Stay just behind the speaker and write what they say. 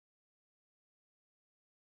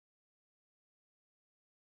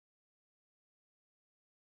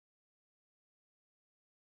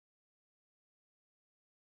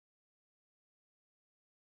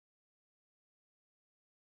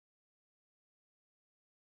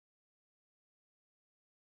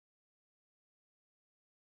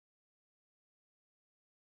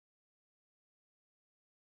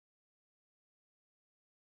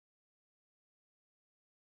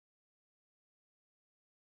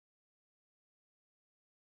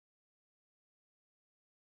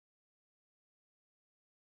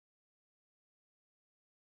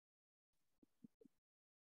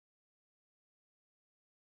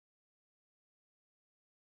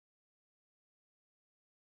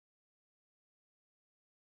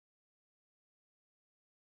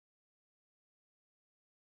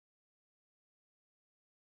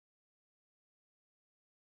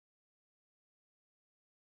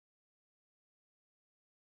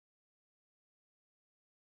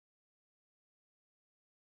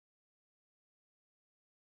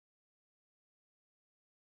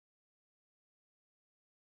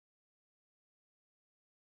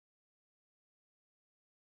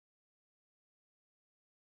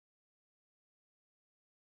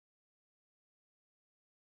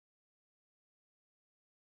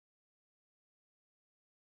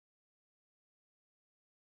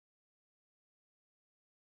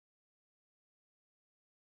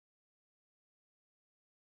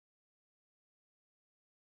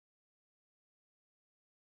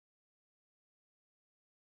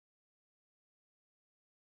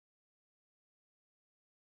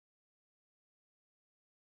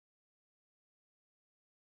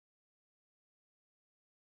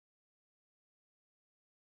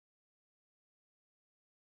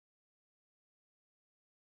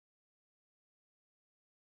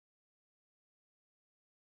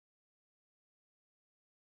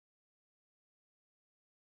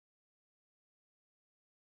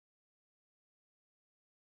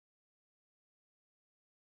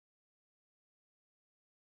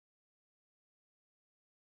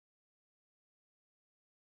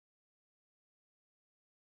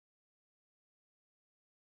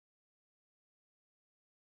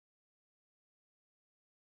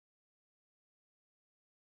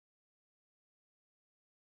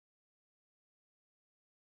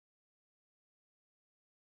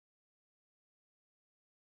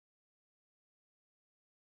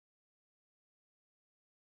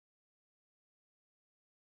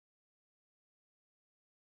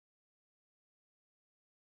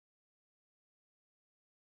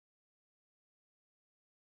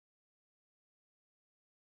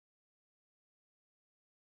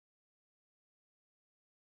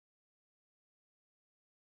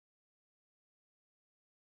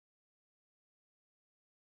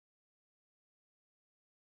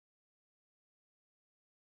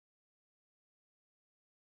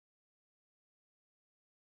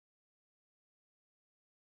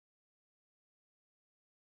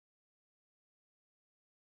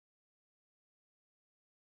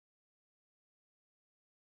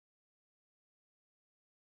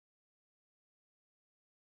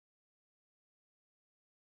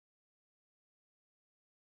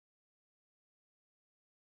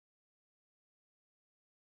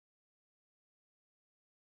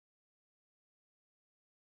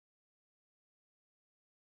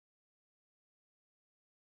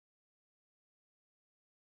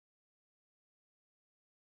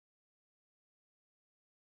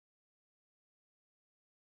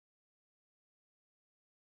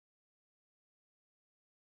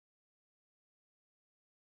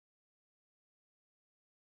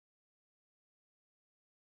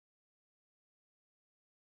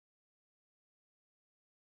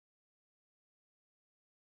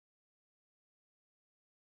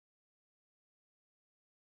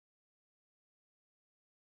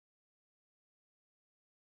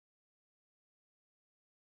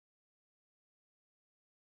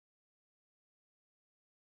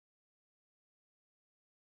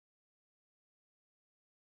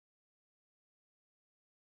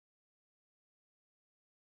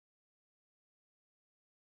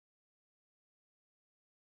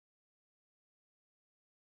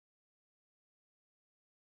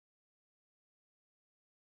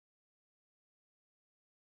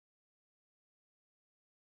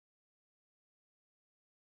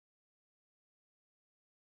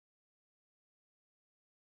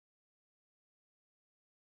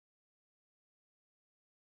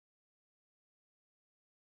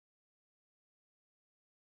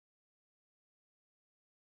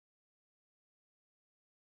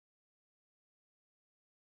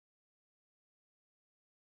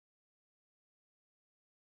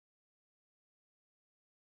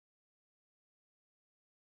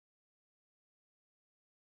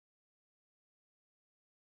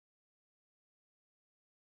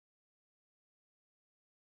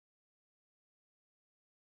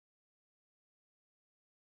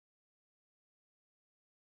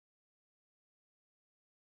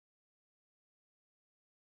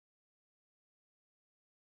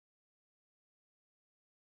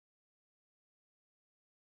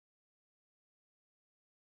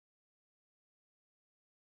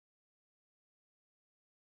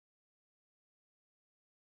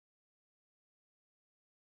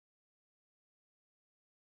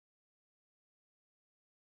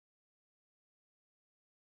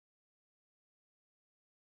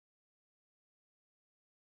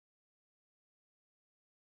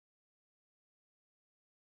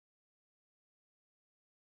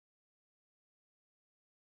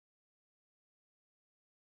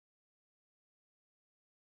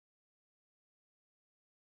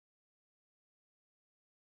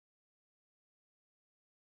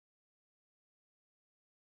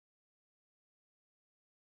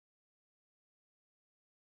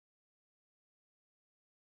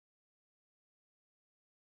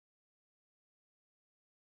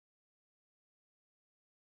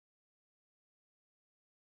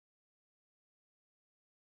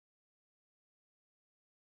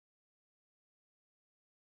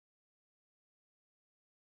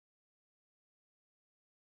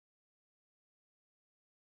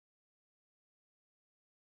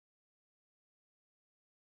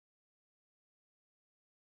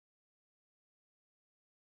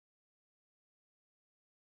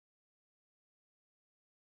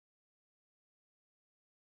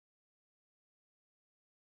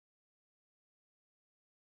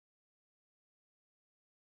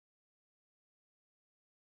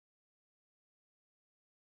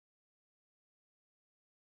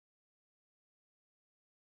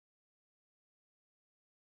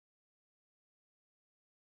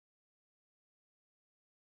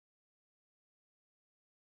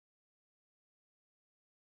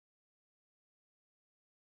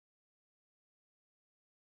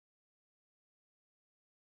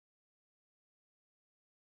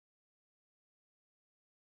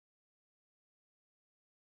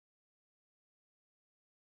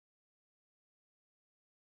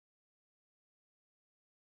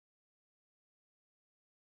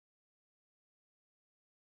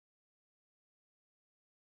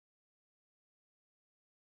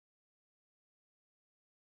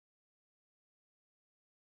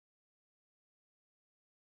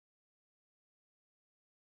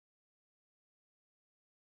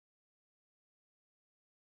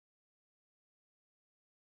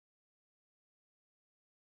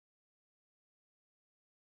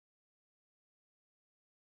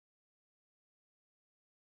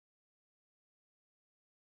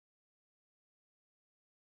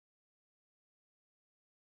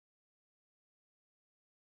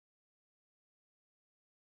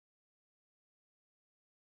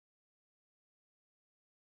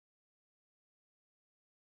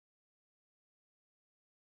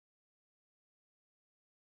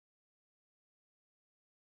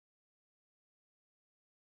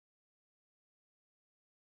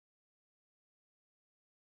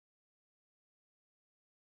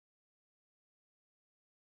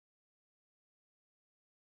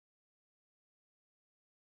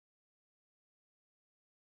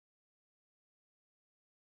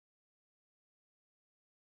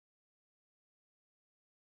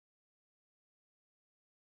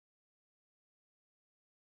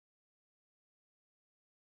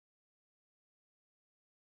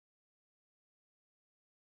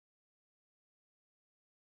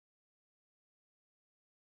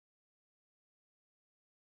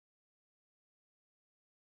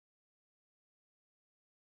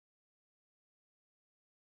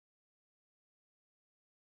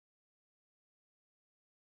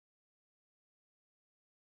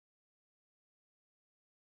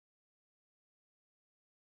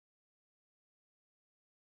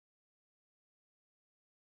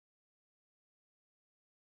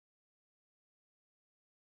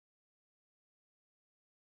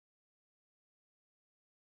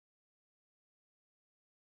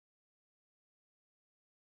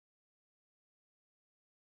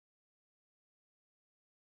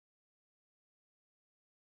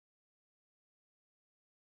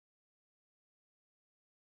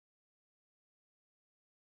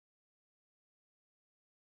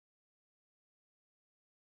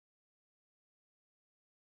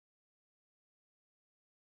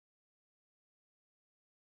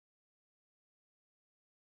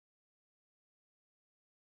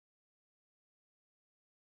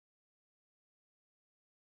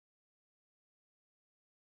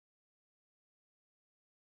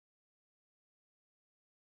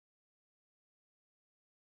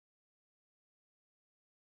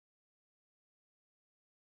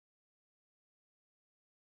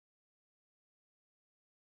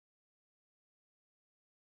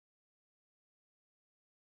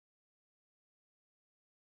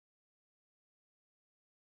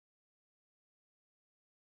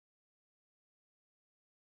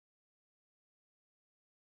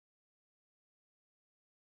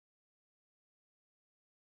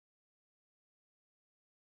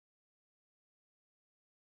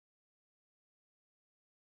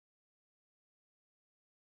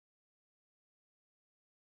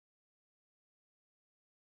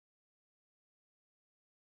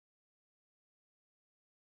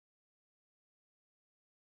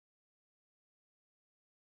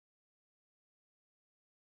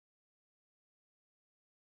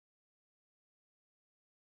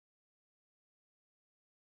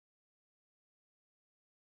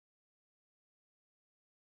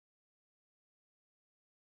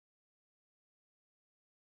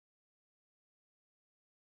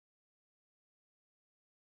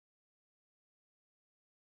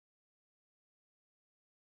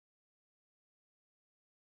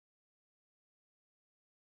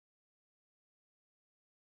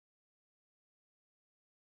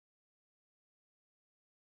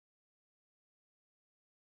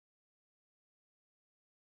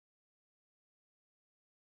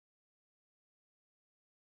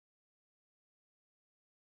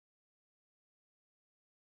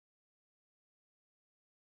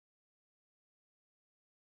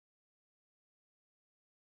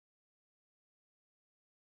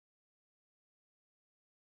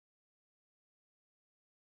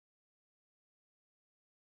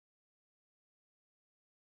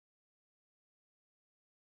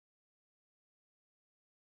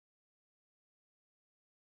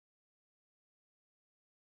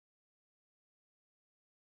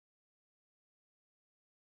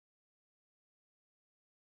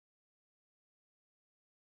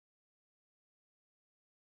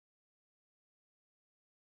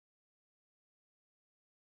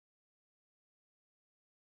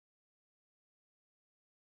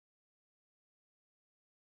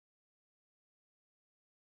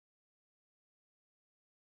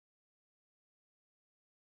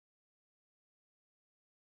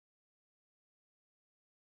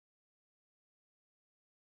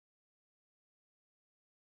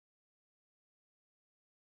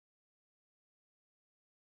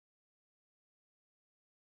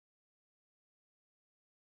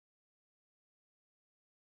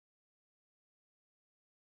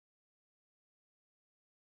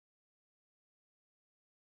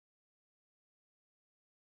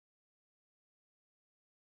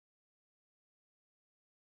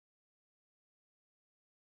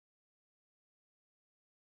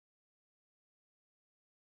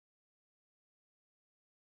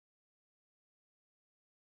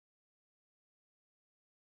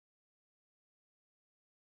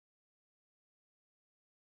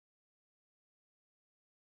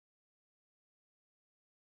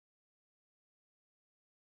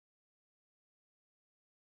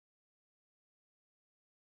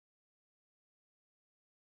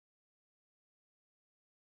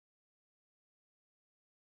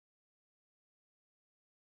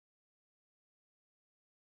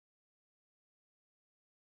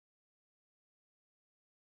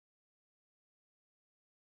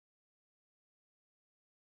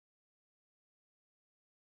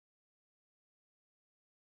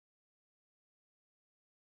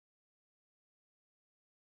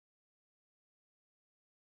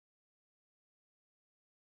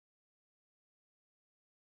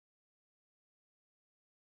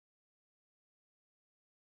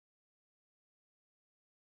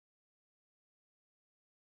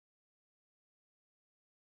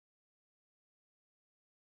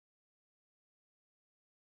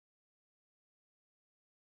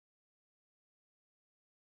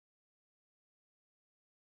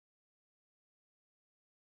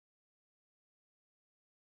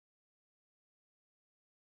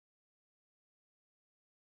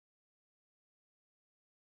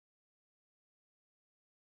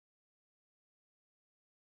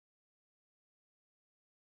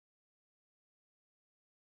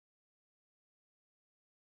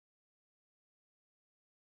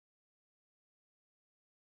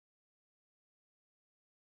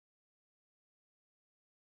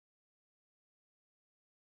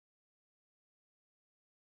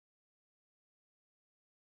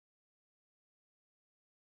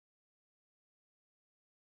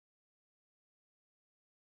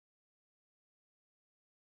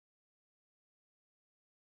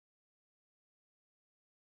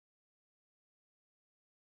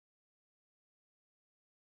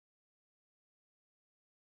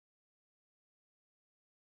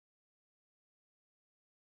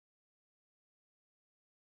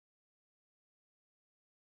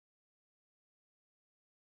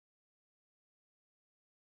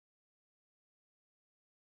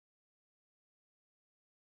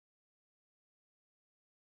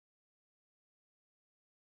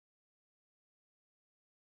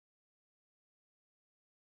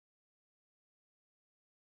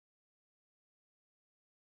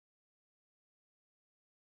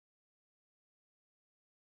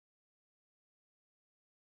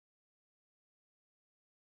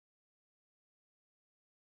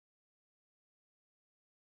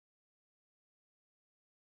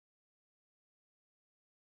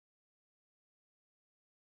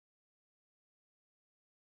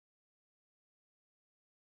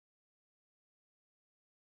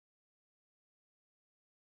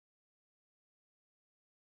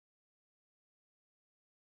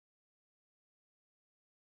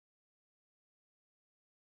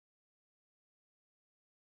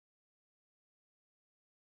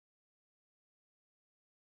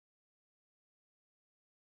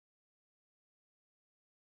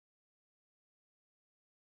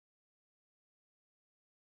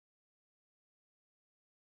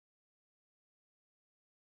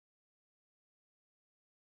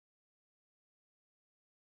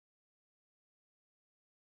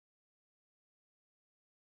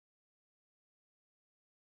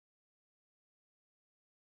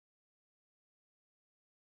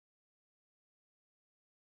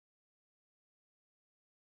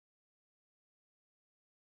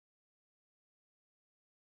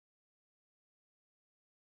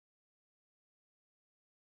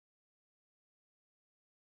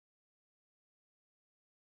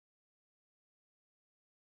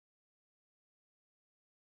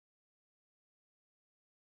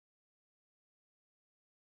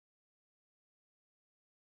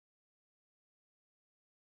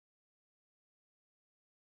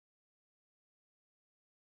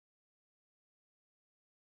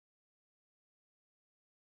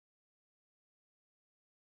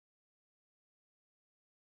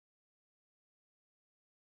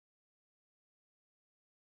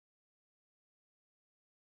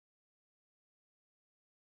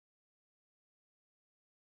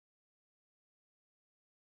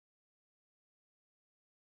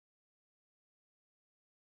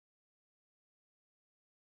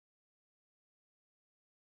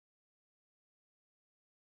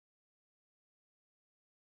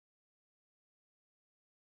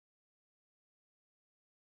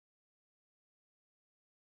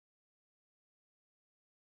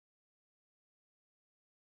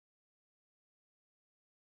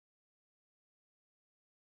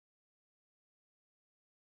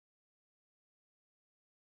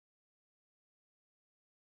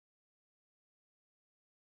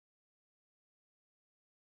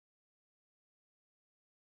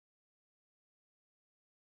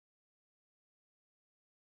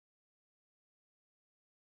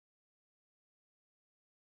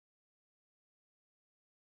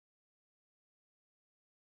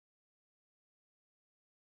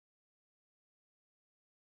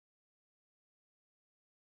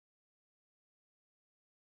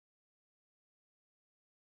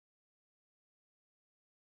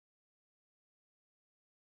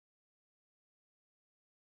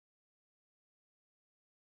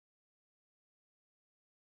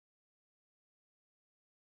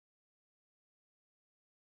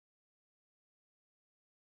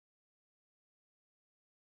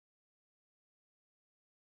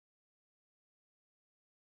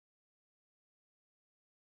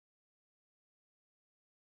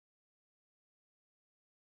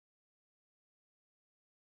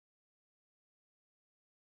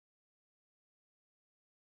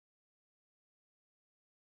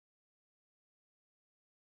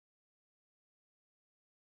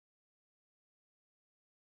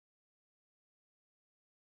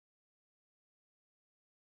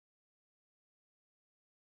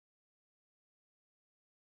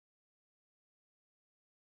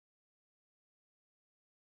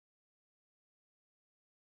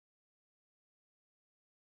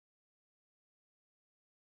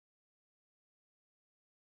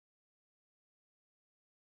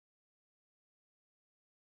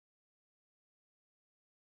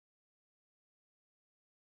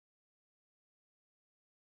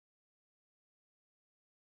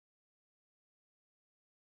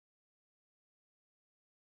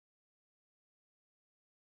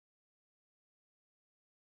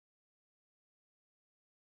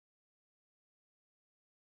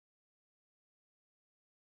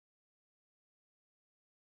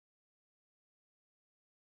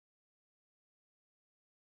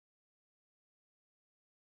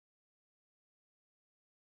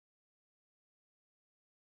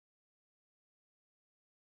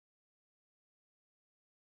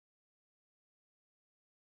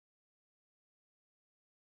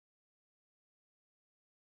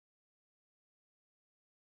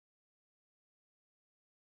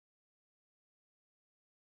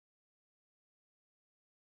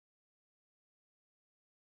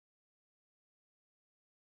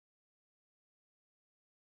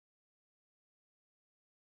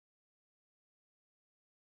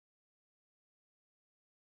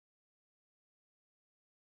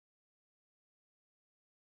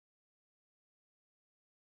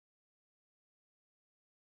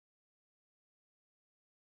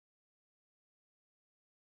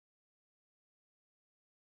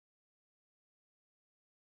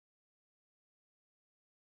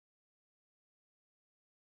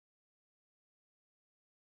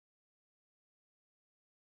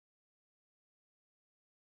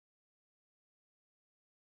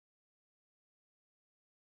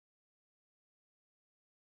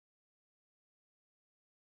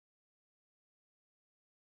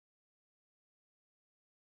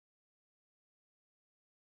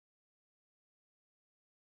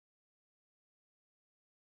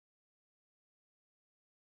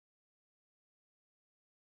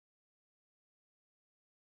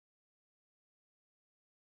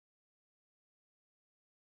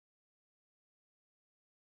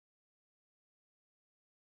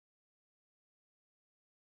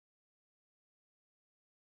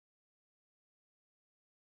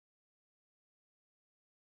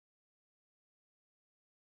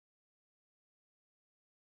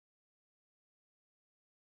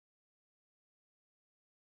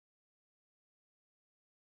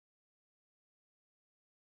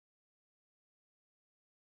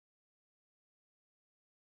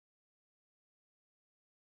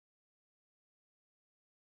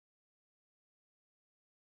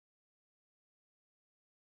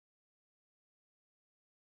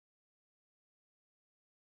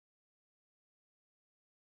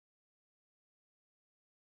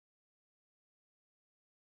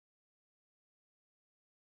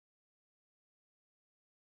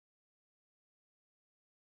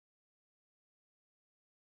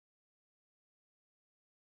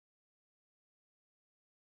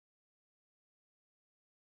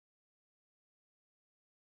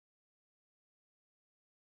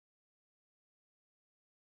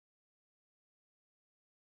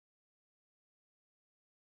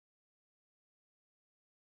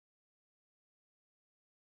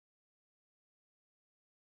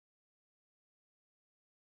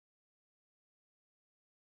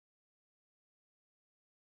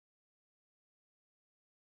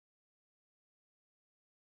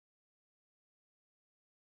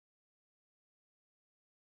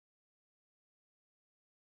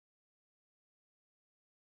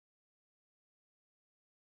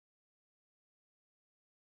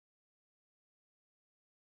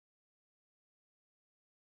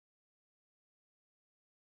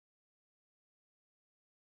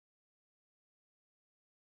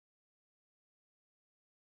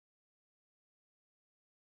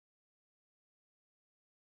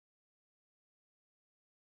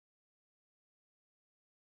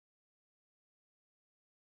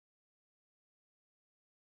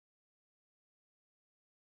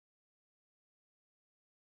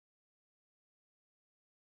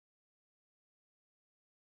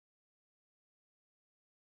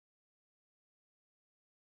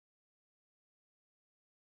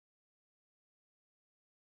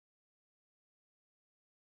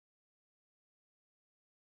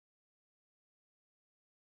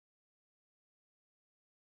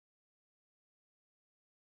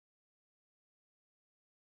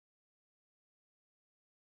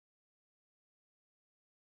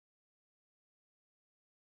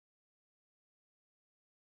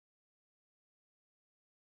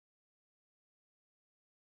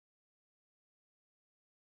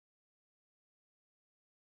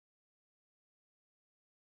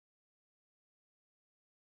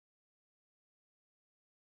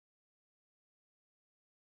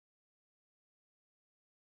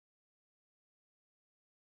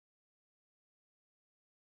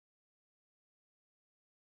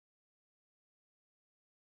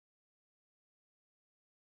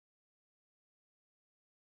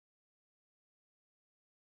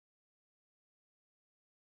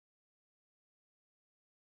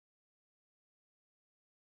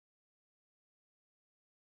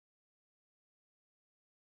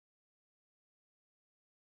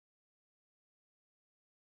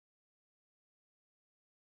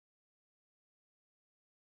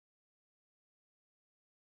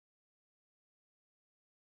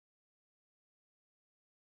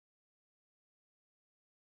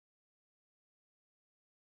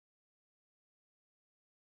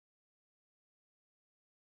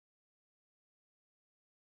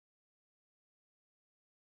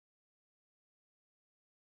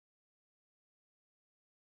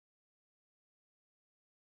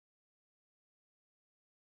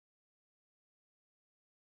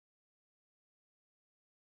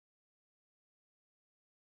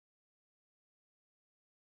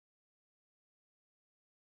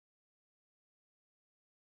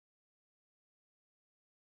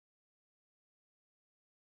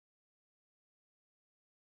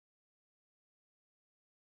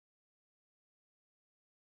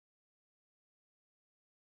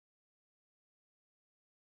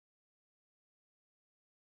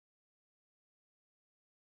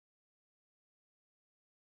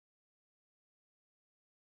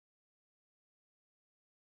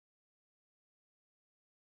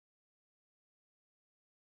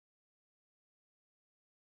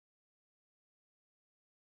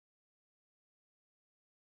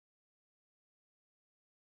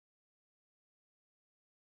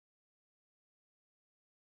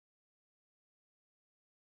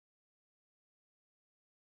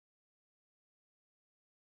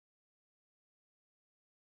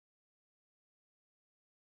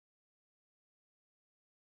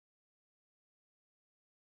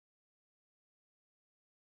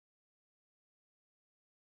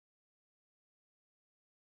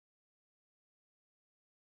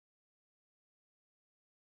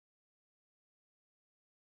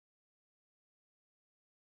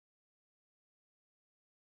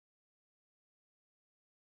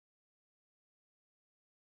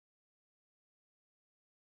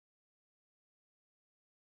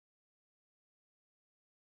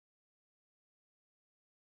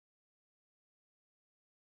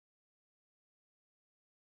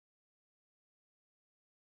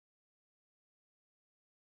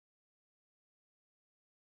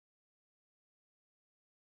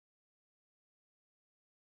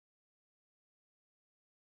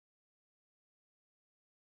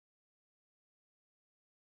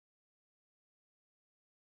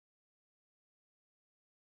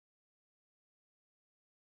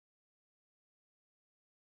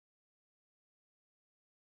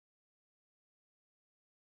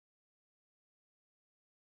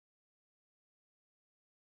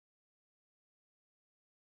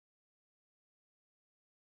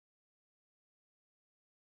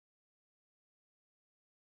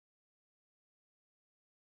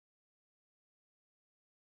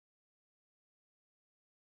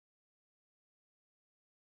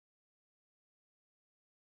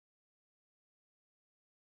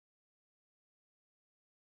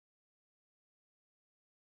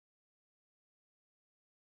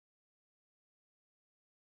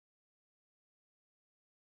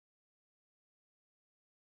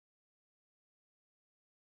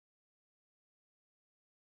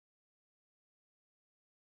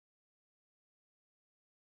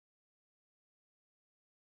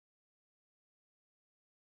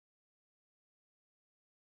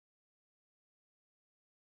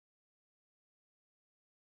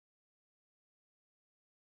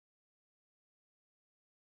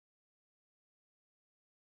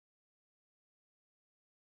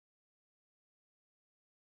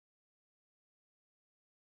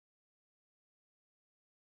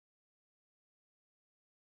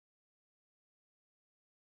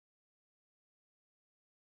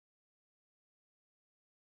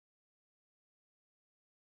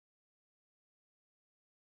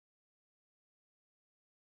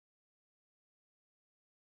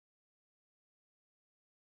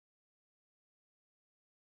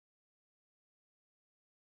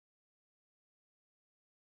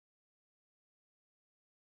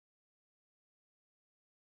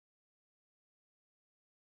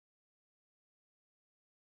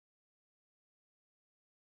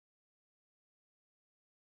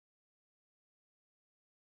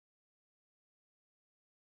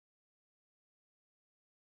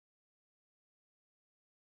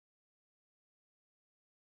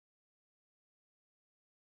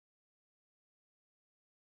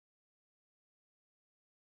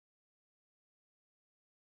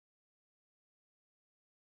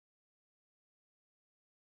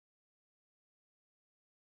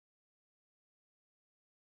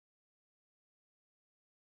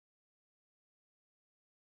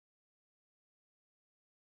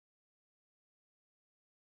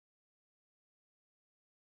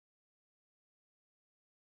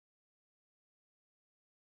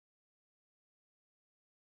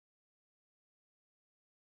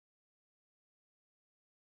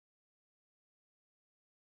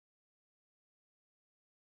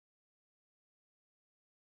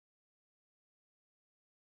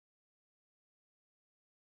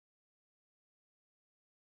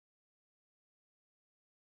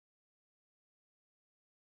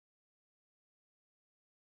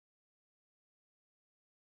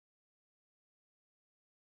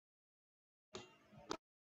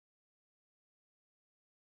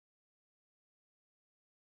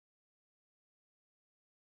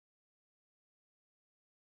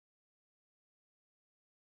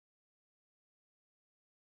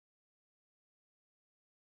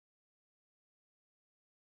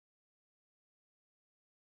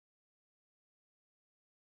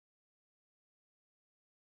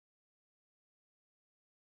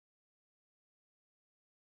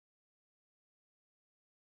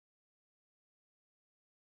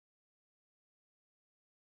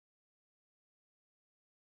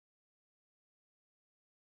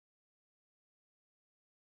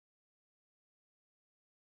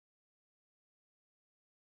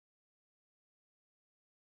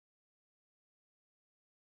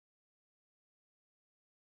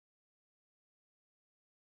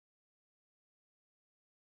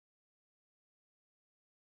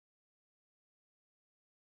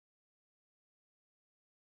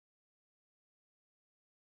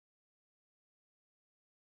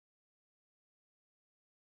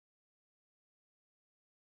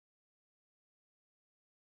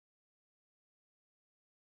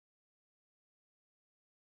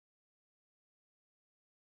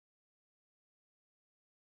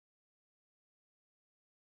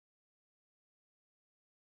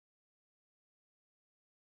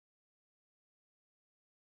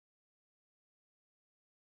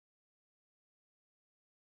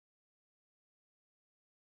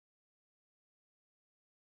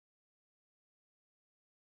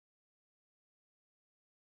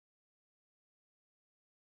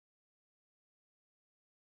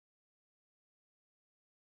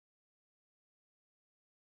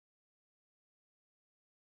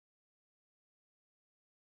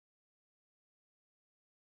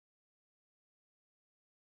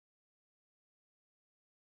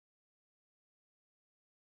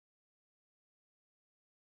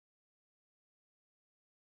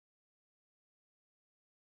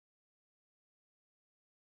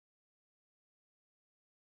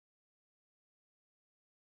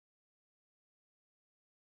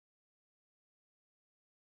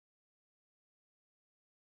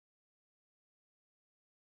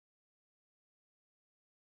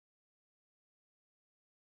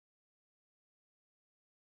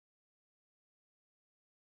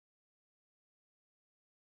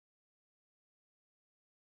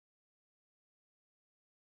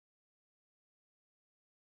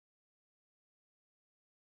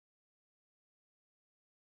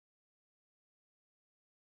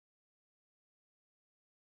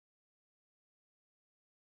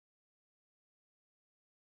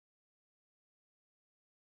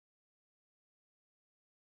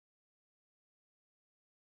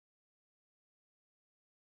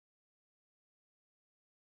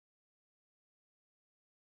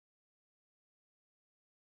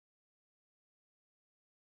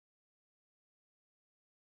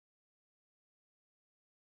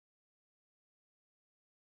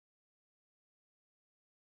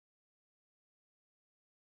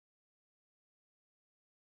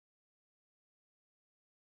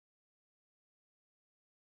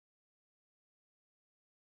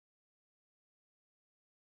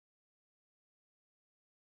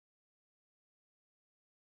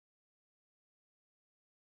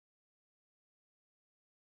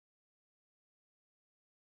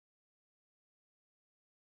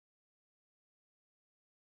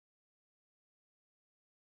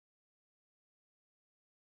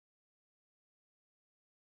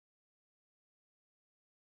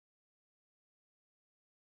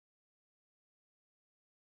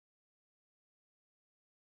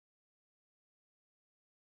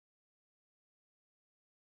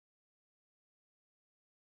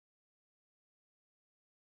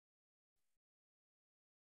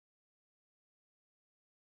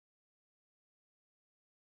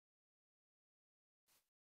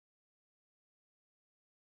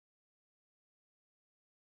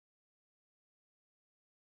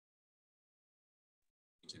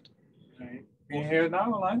Can you hear it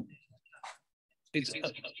now, Alain?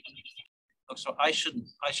 Oh, so I should.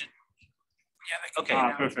 Yeah. Okay.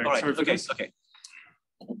 Perfect. All right. Sorry for Okay. this. Okay.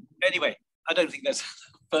 Anyway, I don't think that's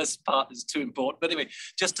the first part is too important. But anyway,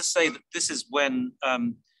 just to say that this is when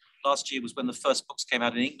last year was when the first books came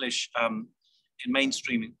out in English in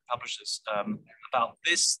mainstream publishers about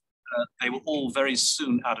this. They were all very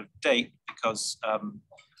soon out of date because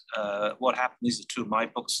what happened, these are two of my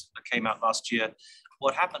books that came out last year.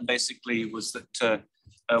 What happened basically was that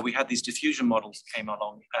we had these diffusion models that came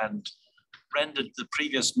along and rendered the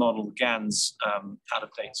previous model, GANs, out of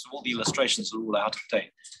date. So all the illustrations are all out of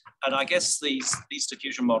date. And I guess these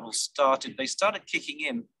diffusion models started kicking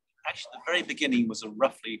in. Actually, the very beginning was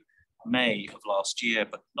roughly May of last year,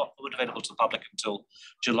 but not available to the public until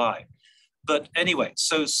July. But anyway,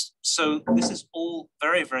 so this is all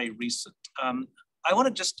very, very recent. I want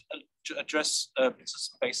to just address some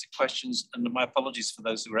basic questions, and my apologies for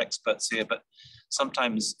those who are experts here, but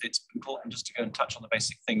sometimes it's important just to go and touch on the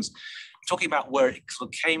basic things, talking about where it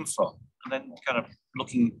came from, and then kind of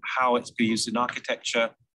looking how it's been used in architecture.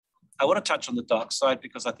 I want to touch on the dark side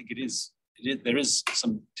because I think there is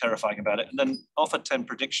some terrifying about it, and then offer 10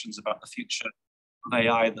 predictions about the future of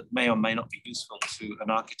AI that may or may not be useful to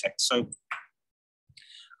an architect. So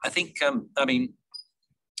I think, I mean,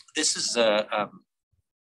 this is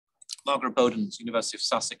Margaret Bowden's University of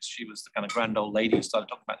Sussex. She was the kind of grand old lady who started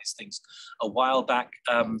talking about these things a while back.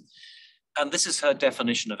 And this is her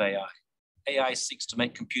definition of AI. AI seeks to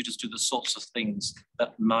make computers do the sorts of things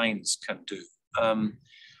that minds can do,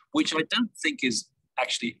 which I don't think is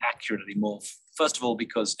actually accurate anymore. First of all,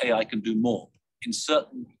 because AI can do more in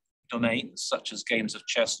certain domains, such as games of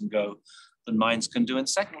chess and Go, than minds can do. And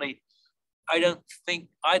secondly, I don't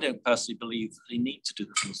personally believe that they need to do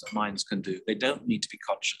the things that minds can do. They don't need to be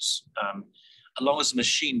conscious. As long as the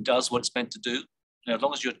machine does what it's meant to do, as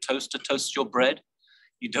long as your toaster toasts your bread,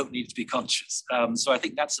 you don't need to be conscious. So I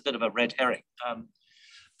think that's a bit of a red herring.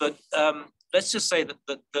 But let's just say that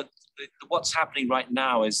what's happening right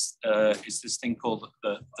now is this thing called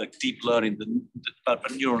the deep learning, the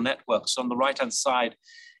neural networks. So on the right-hand side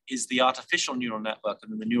is the artificial neural network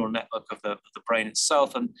and then the neural network of the brain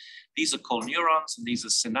itself. And these are called neurons and these are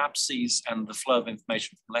synapses, and the flow of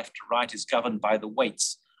information from left to right is governed by the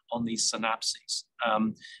weights on these synapses.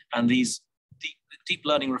 And these deep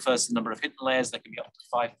learning refers to the number of hidden layers. They can be up to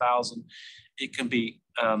 5,000. It can be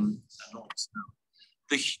enormous.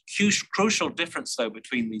 The crucial difference, though,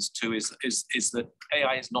 between these two is that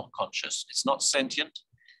AI is not conscious. It's not sentient.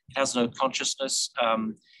 It has no consciousness.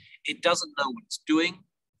 It doesn't know what it's doing.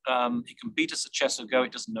 It can beat us at chess or Go.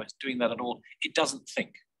 It doesn't know it's doing that at all. It doesn't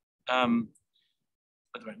think.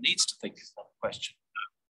 Whether it needs to think is not the question.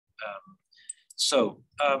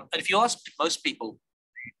 And if you ask most people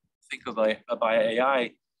think of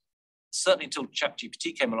AI, certainly until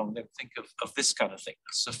ChatGPT came along, they would think of this kind of thing,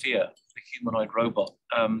 Sophia, the humanoid robot.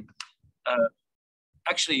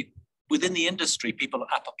 Actually, within the industry, people are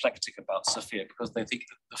apoplectic about Sophia because they think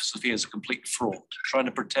that Sophia is a complete fraud, trying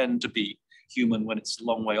to pretend to be human when it's a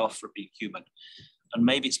long way off from being human. And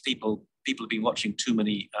maybe it's people have been watching too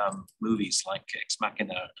many movies like Ex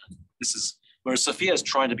Machina. And this is, whereas Sophia is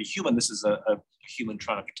trying to be human, this is a human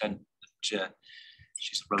trying to pretend that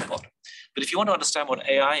she's a robot. But if you want to understand what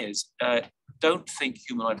AI is, don't think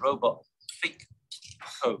humanoid robot, think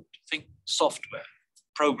code, think software,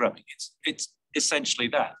 programming. It's essentially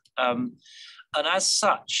that. And as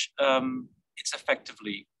such, it's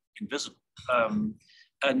effectively invisible.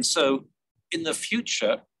 And so in the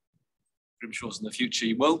future, Grimshaw's in the future,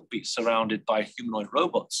 you won't be surrounded by humanoid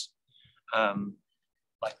robots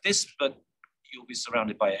like this, but you'll be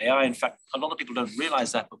surrounded by AI. In fact, a lot of people don't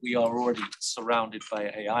realize that, but we are already surrounded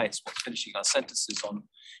by AI. It's what's finishing our sentences on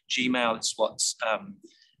Gmail. It's what's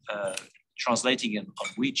translating on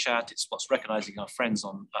WeChat. It's what's recognizing our friends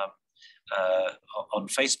on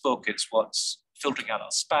Facebook. It's what's filtering out our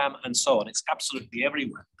spam and so on. It's absolutely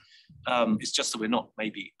everywhere. It's just that we're not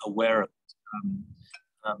maybe aware of it.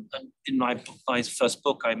 And in my first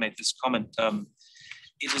book, I made this comment.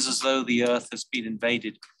 It is as though the Earth has been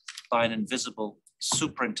invaded by an invisible,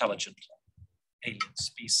 super intelligent alien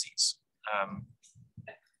species.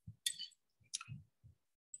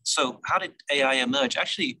 So how did AI emerge?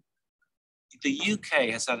 Actually, the UK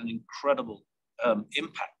has had an incredible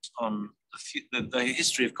impact on the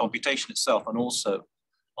history of computation itself and also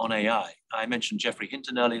on AI. I mentioned Geoffrey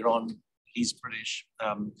Hinton earlier on. He's British.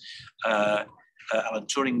 Alan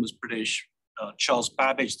Turing was British. Charles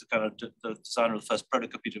Babbage, the designer of the first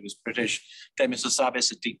protocomputer, was British. Demis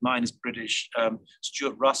Hassabis at DeepMind is British.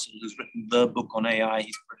 Stuart Russell, who's written the book on AI,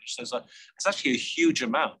 he's British. So it's actually a huge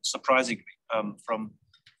amount, surprisingly, from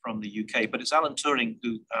from the UK, but it's Alan Turing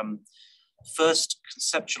who first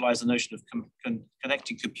conceptualized the notion of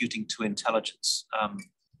connecting computing to intelligence.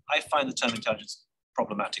 I find the term intelligence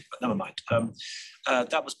problematic, but never mind.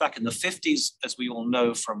 That was back in the 50s, as we all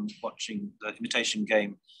know from watching The Imitation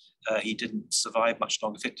Game. He didn't survive much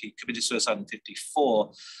longer. He committed suicide in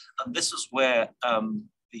 54. And this is where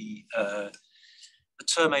the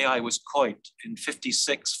term AI was coined in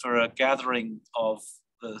 56 for a gathering of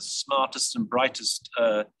the smartest and brightest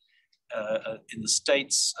in the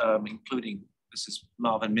States, including, this is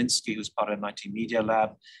Marvin Minsky, who's part of MIT Media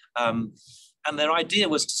Lab. And their idea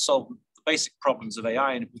was to solve the basic problems of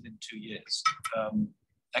AI within 2 years.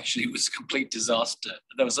 Actually, it was a complete disaster.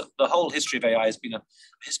 There was the whole history of AI has been a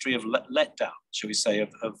history of letdown, shall we say,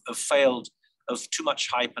 of too much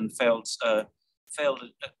hype and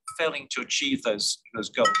failing to achieve those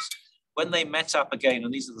goals. When they met up again,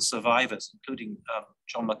 and these are the survivors, including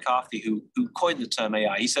John McCarthy, who coined the term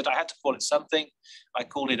AI, he said, I had to call it something. I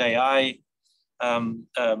called it AI. I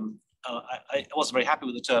wasn't very happy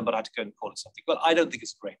with the term, but I had to go and call it something. But I don't think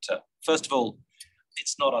it's a great term. First of all,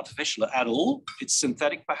 it's not artificial at all. It's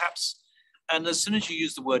synthetic, perhaps. And as soon as you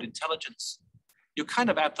use the word intelligence, you're kind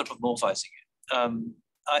of anthropomorphizing it.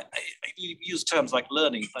 I use terms like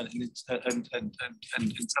learning and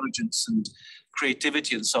intelligence and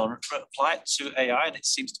creativity and so on, apply it to AI, and it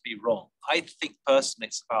seems to be wrong. I think personally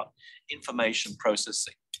it's about information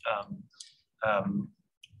processing.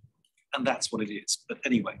 And that's what it is. But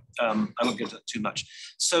anyway, I won't get into that too much.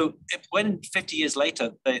 So when 50 years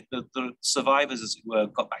later, the survivors, as it were,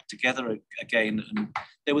 got back together again, and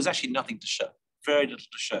there was actually nothing to show, very little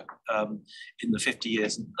to show in the 50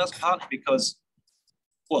 years. And that's partly because,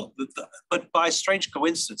 well, but by strange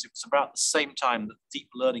coincidence, it was about the same time that deep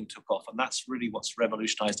learning took off, and that's really what's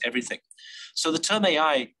revolutionized everything. So the term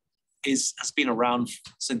AI has been around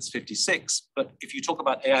since 56, but if you talk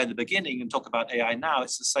about AI in the beginning and talk about AI now,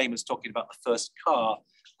 it's the same as talking about the first car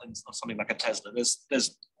and something like a Tesla.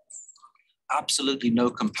 There's absolutely no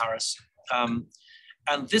comparison.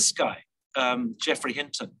 And this guy, Geoffrey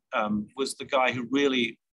Hinton, was the guy who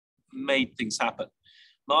really made things happen.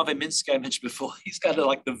 Marvin Minsky, I mentioned before, he's kind of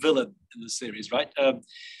like the villain in the series, right? At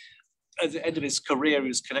the end of his career, he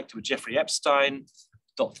was connected with Jeffrey Epstein, ...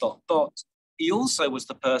 He also was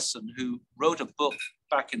the person who wrote a book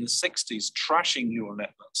back in the 60s trashing neural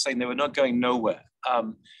networks, saying they were not going nowhere.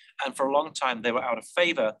 And for a long time, they were out of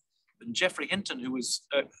favor. And Geoffrey Hinton, who was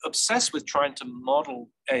obsessed with trying to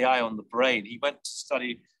model AI on the brain, he went to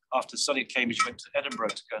study, after studying at Cambridge, he went to Edinburgh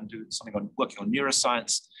to go and do something on working on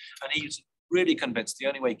neuroscience. And he was really convinced the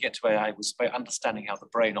only way to get to AI was by understanding how the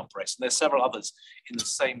brain operates. And there's several others in the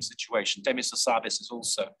same situation. Demis Hassabis has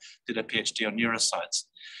also did a PhD on neuroscience.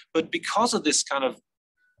 But because of this kind of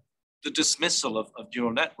the dismissal of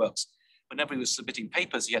neural networks, whenever he was submitting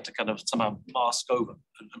papers, he had to kind of somehow mask over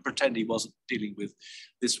and pretend he wasn't dealing with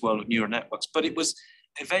this world of neural networks. But it was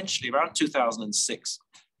eventually around 2006,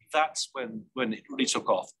 that's when it really took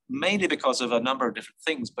off, mainly because of a number of different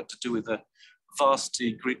things, but to do with the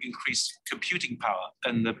vastly increased computing power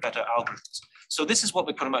and the better algorithms. So this is what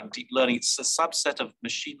we're talking about deep learning. It's a subset of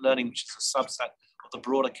machine learning, which is a subset of the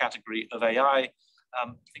broader category of AI.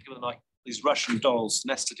 Think of them like these Russian dolls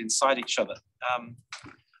nested inside each other.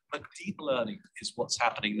 But deep learning is what's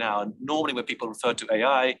happening now. And normally when people refer to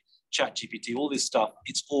AI, ChatGPT, all this stuff,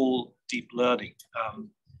 it's all deep learning.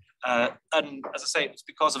 And as I say, it's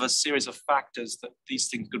because of a series of factors that these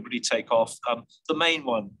things could really take off. The main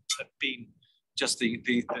one being just the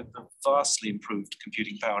vastly improved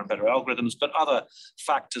computing power and better algorithms, but other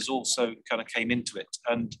factors also kind of came into it.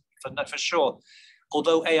 And for sure,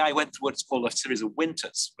 although AI went through what's called a series of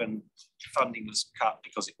winters when funding was cut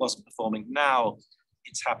because it wasn't performing, now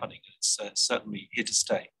it's happening. It's certainly here to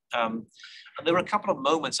stay. And there were a couple of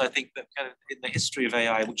moments, I think, that kind of in the history of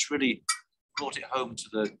AI, which really brought it home to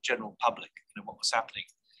the general public, what was happening.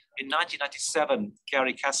 In 1997,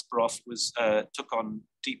 Garry Kasparov took on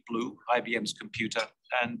Deep Blue, IBM's computer,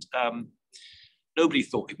 and nobody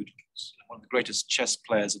thought he would lose. One of the greatest chess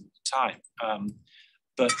players at the time,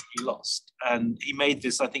 but he lost. And he made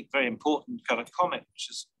this, I think, very important kind of comment, which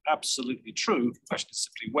is absolutely true. The question is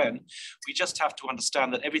simply when. We just have to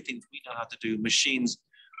understand that everything that we know how to do, machines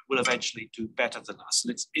will eventually do better than us.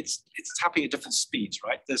 And it's happening at different speeds,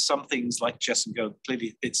 right? There's some things like chess and Go,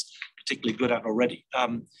 clearly it's particularly good at already.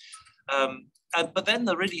 But then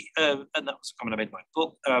the really, and that was a comment I made in my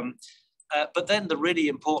book, but then the really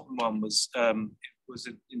important one was in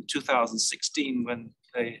 2016 when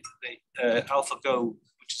AlphaGo,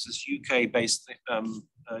 which is this UK-based,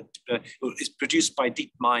 is produced by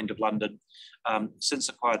DeepMind of London, since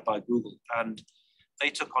acquired by Google. And they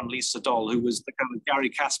took on Lee Sedol, who was the kind of Gary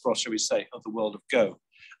Kasparov, shall we say, of the world of Go.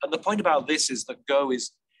 And the point about this is that Go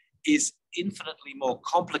is infinitely more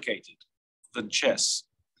complicated than chess.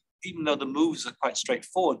 Even though the moves are quite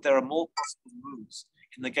straightforward, there are more possible moves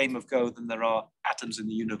in the game of Go than there are atoms in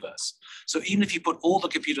the universe. So even if you put all the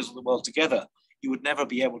computers of the world together, you would never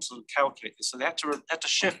be able to calculate this. So they had to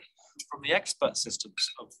shift from the expert systems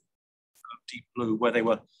of Deep Blue, where they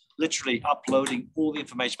were literally uploading all the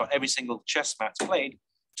information about every single chess match played,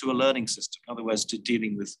 to a learning system. In other words, to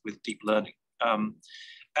dealing with deep learning.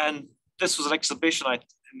 And this was an exhibition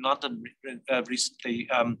in London recently,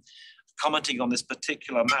 commenting on this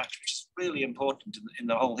particular match, which is really important in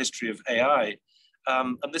the whole history of AI.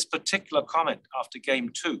 And this particular comment after game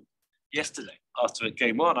 2, yesterday, after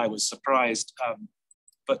game 1, I was surprised,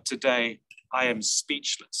 but today I am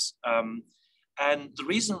speechless. And the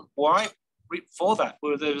reason why for that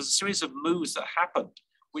were there was a series of moves that happened,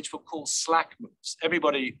 which were called slack moves.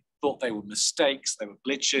 Everybody thought they were mistakes, they were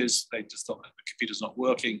glitches, they just thought that the computer's not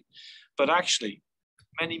working. But actually,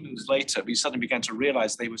 many moves later, we suddenly began to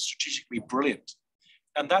realize they were strategically brilliant.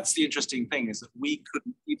 And that's the interesting thing, is that we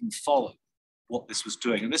couldn't even follow what this was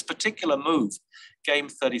doing. And this particular move,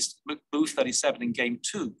 move 37 in game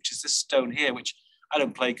 2, which is this stone here, which I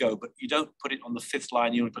don't play Go, but you don't put it on the 5th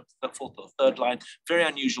line, you only put the 4th or 3rd line. Very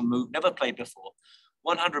unusual move, never played before.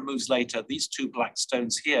 100 moves later, these 2 black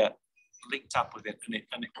stones here linked up with it,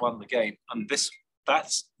 and it won the game. And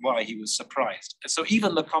that's why he was surprised. And so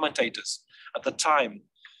even the commentators at the time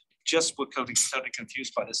just were totally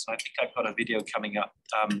confused by this. And I think I've got a video coming up.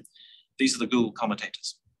 These are the Google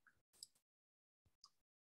commentators.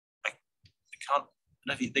 I can't, I don't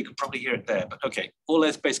know if they could probably hear it there, but okay. All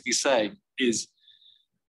they're basically saying is,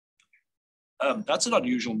 that's an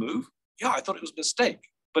unusual move. Yeah, I thought it was a mistake,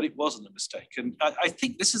 but it wasn't a mistake. And I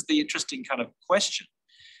think this is the interesting kind of question,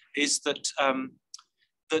 is that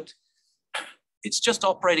that it's just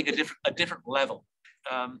operating a different level.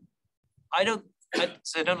 I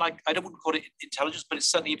wouldn't call it intelligence, but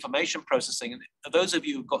it's certainly information processing. And those of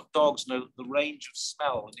you who've got dogs know the range of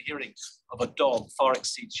smell and hearing of a dog far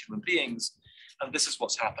exceeds human beings, and this is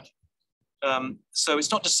what's happening. So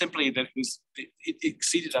it's not just simply that it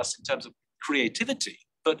exceeded us in terms of creativity,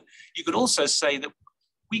 but you could also say that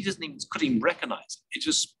we couldn't even recognize it. It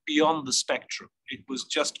was beyond the spectrum. It was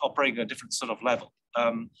just operating at a different sort of level.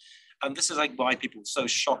 And this is like why people were so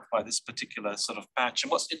shocked by this particular sort of patch. And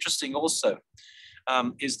what's interesting also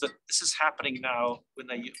is that this is happening now when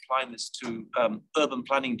they apply this to urban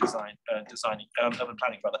planning urban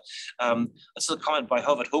planning rather. This is a comment by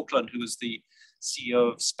Howard Hochland, who was the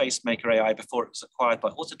CEO of SpaceMaker AI before it was acquired by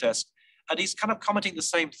Autodesk. And he's kind of commenting the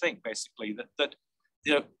same thing, basically, that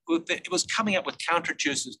you know, it was coming up with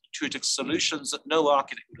counterintuitive solutions that no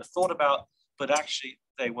architect would have thought about, but actually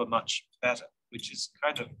they were much better, which is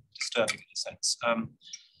kind of disturbing in a sense.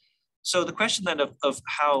 So the question then of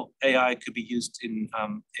how AI could be used in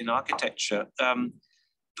architecture,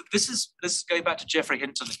 this is going back to Geoffrey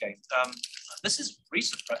Hinton again. This is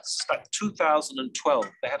recent, right? This is like 2012.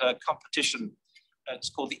 They had a competition. It's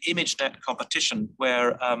called the ImageNet competition,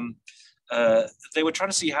 where they were trying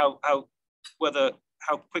to see how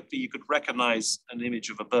quickly you could recognize an image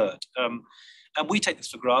of a bird. And we take this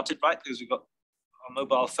for granted, right? Because we've got on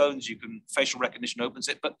mobile phones, facial recognition opens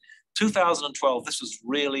it. But 2012, this was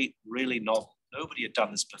really, really novel. Nobody had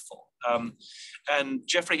done this before. And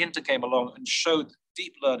Geoffrey Hinton came along and showed that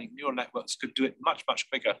deep learning neural networks could do it much, much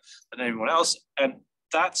quicker than anyone else. And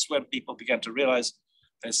that's when people began to realize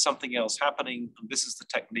there's something else happening, and this is the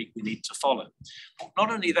technique we need to follow. But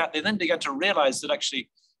not only that, they then began to realize that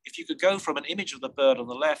actually, if you could go from an image of the bird on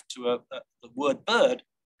the left to the word bird,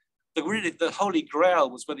 the holy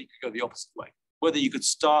grail was whether you could go the opposite way, whether you could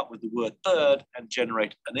start with the word bird and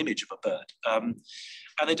generate an image of a bird. And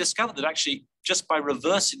they discovered that actually, just by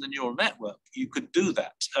reversing the neural network, you could do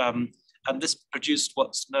that. And this produced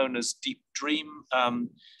what's known as deep dream,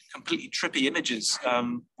 completely trippy images,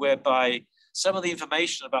 whereby some of the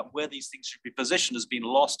information about where these things should be positioned has been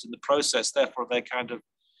lost in the process. Therefore, they're kind of,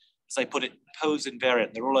 as they put it, pose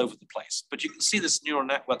invariant. They're all over the place. But you can see this neural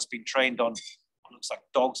network's been trained on what looks like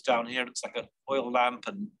dogs down here. It looks like an oil lamp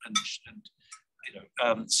and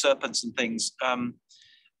serpents and things.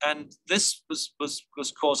 And this was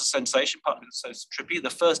caused a sensation, partly because it's so trippy. The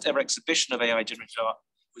first ever exhibition of AI generated art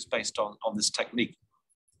was based on this technique.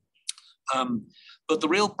 But the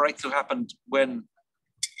real breakthrough happened when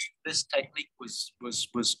this technique was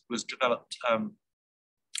developed,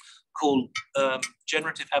 called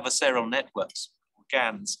generative adversarial networks, or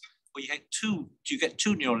GANs, where you get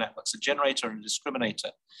two neural networks, a generator and a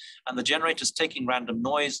discriminator. And the generator is taking random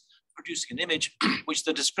noise, producing an image which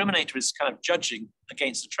the discriminator is kind of judging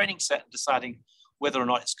against the training set and deciding whether or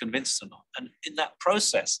not it's convinced or not. And in that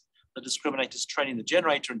process, the discriminator is training the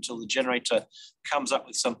generator until the generator comes up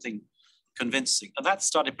with something convincing. And that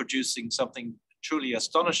started producing something truly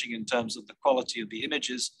astonishing in terms of the quality of the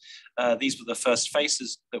images. These were the first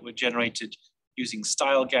faces that were generated using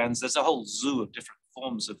style GANs. There's a whole zoo of different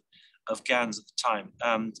forms of GANs at the time.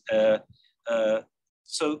 And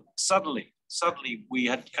so suddenly we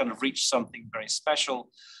had kind of reached something very special.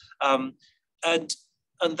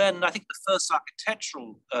 And then I think the first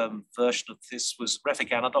architectural version of this was Refik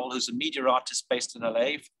Anadol, who's a media artist based in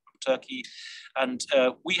LA from Turkey. And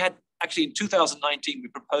we had actually in 2019,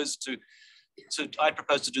 I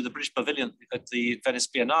proposed to do the British Pavilion at the Venice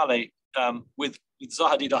Biennale with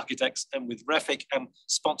Zaha Hadid Architects and with Refik, and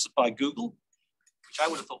sponsored by Google, which I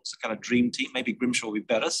would have thought was a kind of dream team. Maybe Grimshaw would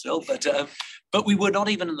be better still, but we were not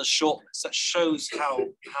even in the shortlist. That shows how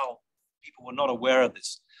people were not aware of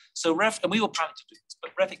this. So and we were planning to do this,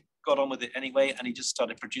 but Refik got on with it anyway, and he just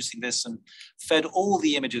started producing this and fed all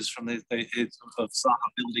the images from of Zaha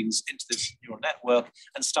buildings into this neural network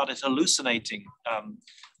and started hallucinating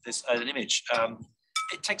this an image.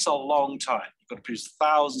 It takes a long time. You've got to produce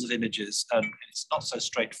thousands of images, and it's not so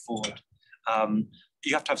straightforward.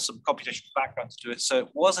 You have to have some computational background to do it. So it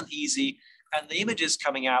wasn't easy, and the images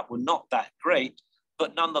coming out were not that great.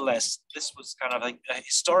 But nonetheless, this was kind of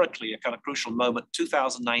historically a kind of crucial moment,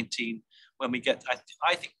 2019, when we get,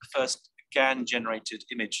 I think, the first GAN-generated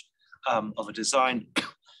image of a design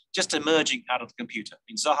just emerging out of the computer. I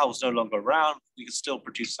mean, Zaha was no longer around. We could still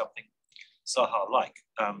produce something Zaha-like.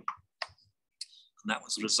 And that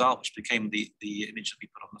was the result, which became the image that we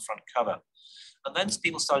put on the front cover. And then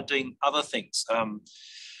people started doing other things.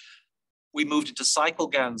 We moved into cycle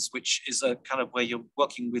GANs, which is a kind of where you're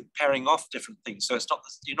working with pairing off different things. So it's not,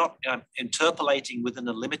 you're not interpolating within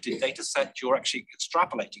a limited data set, you're actually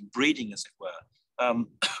extrapolating, breeding as it were.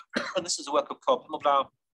 And this is a work of Carl Pimmelblau.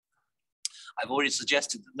 I've already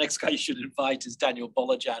suggested the next guy you should invite is Daniel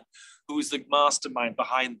Bolajan, who is the mastermind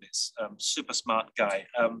behind this, super smart guy.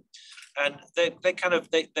 And they're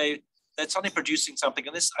suddenly producing something.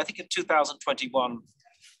 And this, I think in 2021,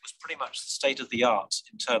 was pretty much the state of the art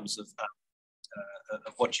in terms of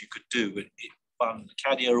what you could do. It won the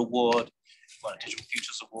Cadia Award, it won a Digital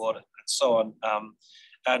Futures Award, and so on.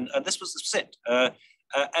 And this was it.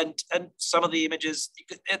 And some of the images,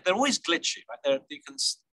 they're always glitchy, right?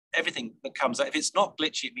 Everything that comes out, if it's not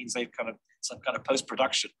glitchy, it means they've kind of some kind of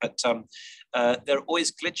post-production. But they're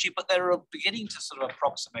always glitchy, but they're beginning to sort of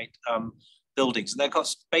approximate buildings. And they're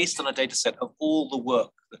based on a data set of all the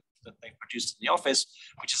work that they produced in the office,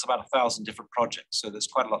 which is about 1,000 different projects. So there's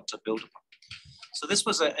quite a lot to build upon. So this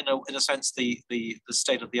was, in a sense, the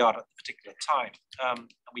state of the art at the particular time. And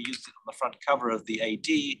we used it on the front cover of the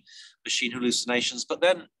AD, Machine Hallucinations, but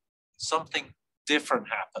then something different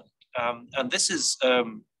happened. And this is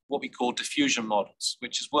what we call diffusion models,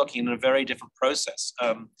 which is working in a very different process.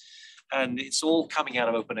 And it's all coming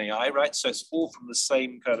out of OpenAI, right? So it's all from the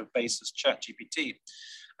same kind of base as ChatGPT.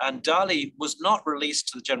 And DALL-E was not released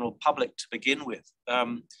to the general public to begin with,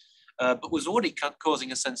 but was already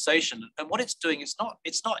causing a sensation. And what it's doing is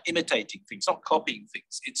it's not imitating things, not copying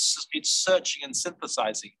things. It's searching and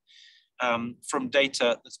synthesizing from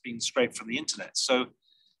data that's being scraped from the internet. So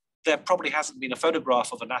there probably hasn't been a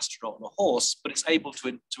photograph of an astronaut on a horse, but it's able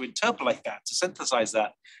to interpolate that, to synthesize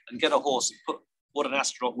that, and get a horse and put what an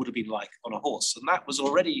astronaut would have been like on a horse. And that was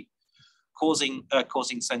already causing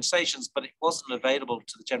sensations, but it wasn't available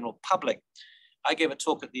to the general public. I gave a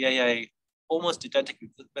talk at the AA almost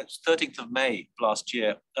identically, 13th of May last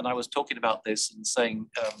year, and I was talking about this and saying,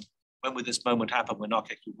 when would this moment happen when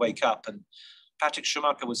architects would wake up? And Patrick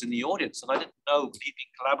Schumacher was in the audience, and I didn't know, but he'd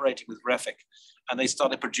been collaborating with Refik, and they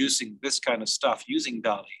started producing this kind of stuff using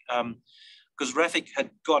DALL-E, because Refik had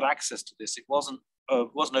got access to this. It wasn't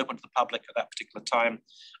open to the public at that particular time,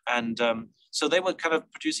 and so they were kind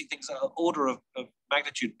of producing things at an order of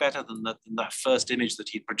magnitude better than that first image that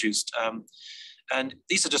he'd produced. And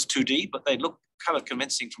these are just 2D, but they look kind of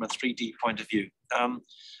convincing from a 3D point of view.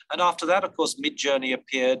 And after that, of course, Midjourney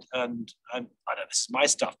appeared, and I know this is my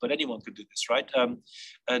stuff, but anyone could do this, right?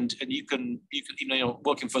 And you can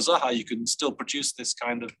working for Zaha, you can still produce this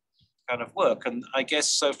kind of work. And I guess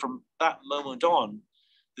so from that moment on,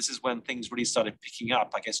 this is when things really started picking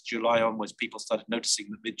up. I guess July onwards, people started noticing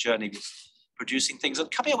that Midjourney was producing things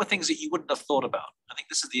and coming up with things that you wouldn't have thought about. I think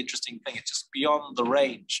this is the interesting thing. It's just beyond the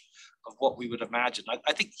range of what we would imagine.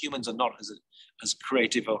 I think humans are not as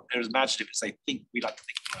creative or as imaginative as they think we like to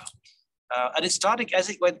think about. And it started as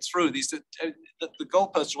it went through. The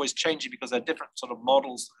goalposts are always changing because they're different sort of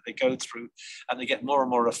models that they go through, and they get more and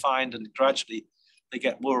more refined, and gradually they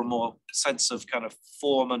get more and more sense of kind of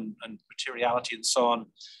form and materiality and so on.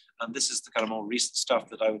 And this is the kind of more recent stuff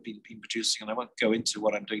that I've been producing, and I won't go into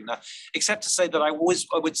what I'm doing now, except to say that I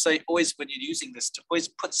would say always when you're using this, to always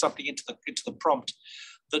put something into the prompt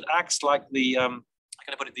that acts like the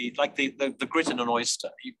the grit in an oyster.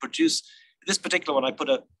 You produce this particular one. I put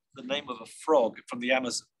the name of a frog from the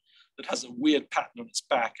Amazon that has a weird pattern on its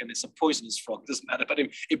back, and it's a poisonous frog. It doesn't matter, but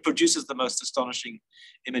it produces the most astonishing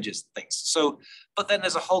images and things. So, but then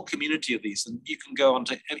there's a whole community of these, and you can go on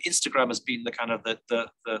to Instagram has been the kind of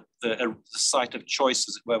the site of choice,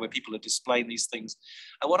 as it were, where people are displaying these things.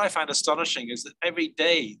 And what I find astonishing is that every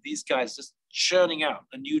day these guys just churning out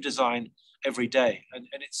a new design every day, and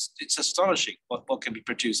it's astonishing what can be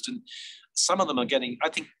produced. And some of them are getting, I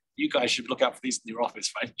think you guys should look out for these in your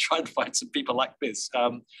office, right? Try and find some people like this.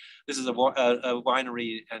 This is a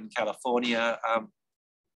winery in California.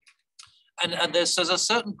 And there's a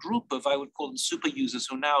certain group of, I would call them super users,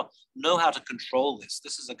 who now know how to control this.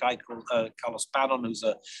 This is a guy called Carlos Bannon, who's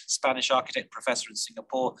a Spanish architect professor in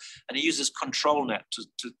Singapore, and he uses ControlNet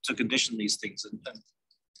to condition these things. And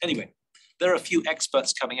anyway, there are a few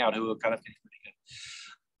experts coming out who are kind of getting really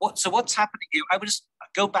good. So what's happening here? I would just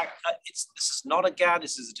go back. This is not a GAN.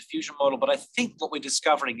 This is a diffusion model. But I think what we're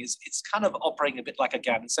discovering is it's kind of operating a bit like a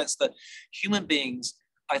GAN in the sense that human beings,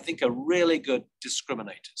 I think, are really good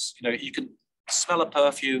discriminators. You know, you can smell a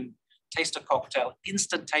perfume, taste a cocktail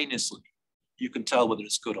instantaneously. You can tell whether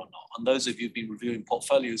it's good or not. And those of you who've been reviewing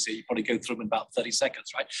portfolios here, you probably go through them in about 30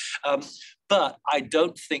 seconds, right? But I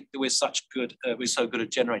don't think that we're so good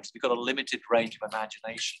at generators. We've got a limited range of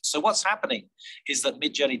imagination. So what's happening is that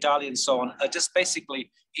Midjourney, DALL-E, and so on are just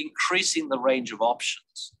basically increasing the range of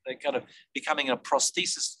options. They're kind of becoming a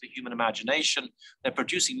prosthesis for human imagination. They're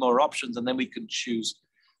producing more options, and then we can choose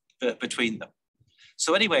between them.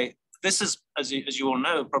 So anyway, this is, as you all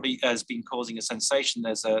know, probably has been causing a sensation.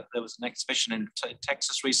 There was an exhibition in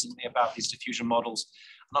Texas recently about these diffusion models.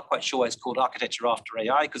 I'm not quite sure why it's called Architecture After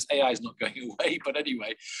AI, because AI is not going away. But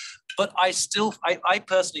anyway, but I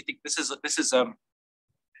personally think this is a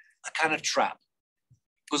kind of trap,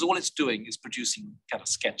 because all it's doing is producing kind of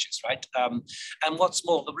sketches, right? And what's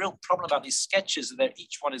more, the real problem about these sketches is that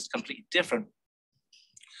each one is completely different.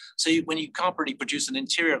 So when you can't really produce an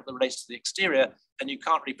interior that relates to the exterior, and you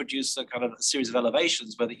can't reproduce a kind of a series of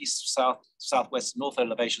elevations where the east, south, southwest, and north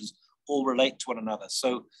elevations all relate to one another.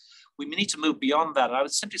 So we need to move beyond that. And I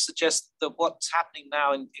would simply suggest that what's happening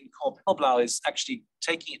now in Core is actually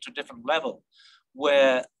taking it to a different level,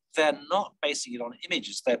 where they're not basing it on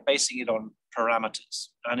images, they're basing it on parameters.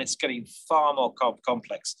 And it's getting far more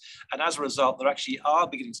complex. And as a result, they actually are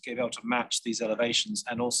beginning to be able to match these elevations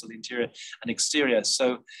and also the interior and exterior.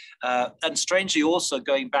 So, and strangely also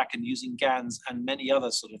going back and using GANs and many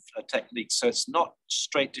other sort of techniques. So it's not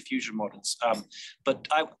straight diffusion models, but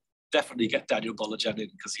I definitely get Daniel Bolajan in,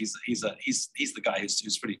 because he's the guy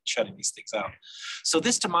who's really churning these things out. So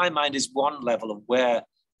this, to my mind, is one level of where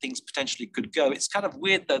things potentially could go. It's kind of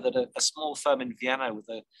weird, though, that a small firm in Vienna with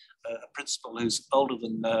a principal who's older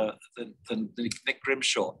than Nick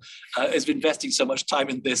Grimshaw has been investing so much time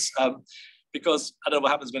in this, because I don't know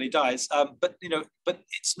what happens when he dies. But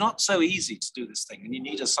it's not so easy to do this thing, and you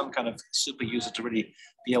need some kind of super user to really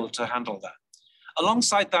be able to handle that.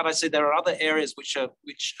 Alongside that, I say there are other areas which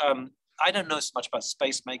I don't know so much about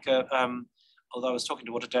SpaceMaker. Although I was talking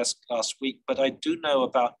to Autodesk last week, but I do know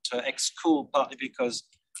about Xcool, partly because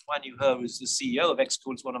Wan Yu He, who's the CEO of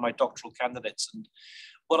Xcool, is one of my doctoral candidates. And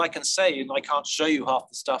what I can say, and I can't show you half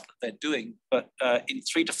the stuff that they're doing, but in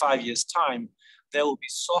 3 to 5 years' time, there will be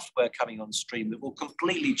software coming on stream that will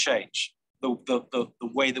completely change the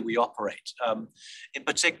way that we operate. In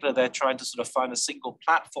particular, they're trying to sort of find a single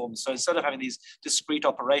platform. So instead of having these discrete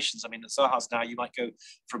operations, I mean, at Zohas now, you might go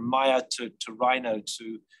from Maya to Rhino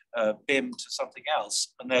to BIM to something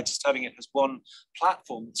else, and they're just having it as one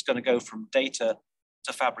platform that's going to go from data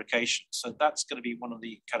to fabrication. So that's going to be one of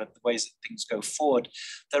the kind of the ways that things go forward.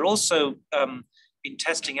 They're also been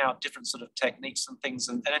testing out different sort of techniques and things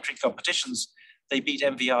and entering competitions. They beat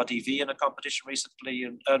MVRDV in a competition recently,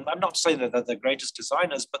 and I'm not saying that they're the greatest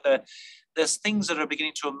designers, but there's things that are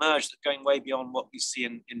beginning to emerge that are going way beyond what we see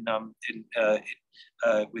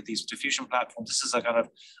with these diffusion platforms. This is a kind of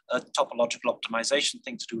a topological optimization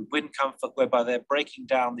thing to do with wind comfort, whereby they're breaking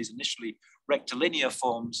down these initially rectilinear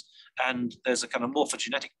forms, and there's a kind of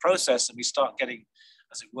morphogenetic process, and we start getting,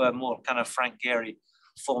 as it were, more kind of Frank Gehry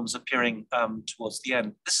forms appearing towards the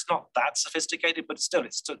end. This is not that sophisticated, but still,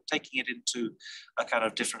 it's still taking it into a kind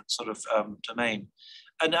of different sort of domain.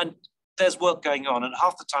 And there's work going on. And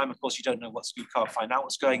half the time, of course, you don't know you can't find out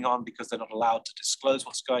what's going on because they're not allowed to disclose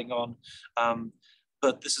what's going on.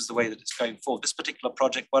 But this is the way that it's going forward. This particular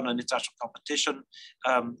project won an international competition,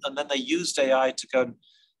 and then they used AI to go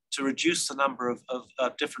to reduce the number of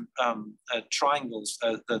different triangles,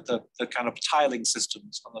 the kind of tiling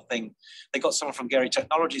systems on the thing. They got someone from Gary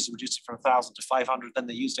Technologies and reduced it from 1,000 to 500. Then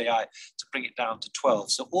they used AI to bring it down to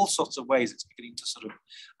 12. So all sorts of ways it's beginning to sort of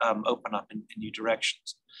open up in new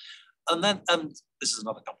directions. And this is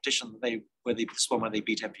another competition where they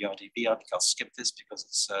beat MPRDB. I think I'll skip this because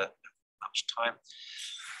it's much time.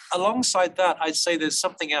 Alongside that, I'd say there's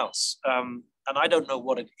something else. And I don't know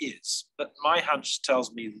what it is, but my hunch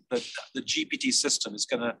tells me that the GPT system is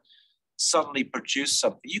going to suddenly produce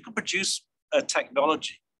something. You can produce a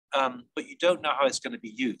technology, but you don't know how it's going to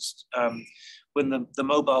be used. When the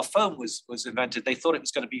mobile phone was invented, they thought it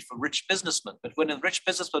was going to be for rich businessmen. But when a rich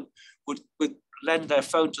businessman would lend their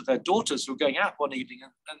phone to their daughters who were going out one evening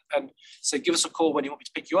and say, give us a call when you want me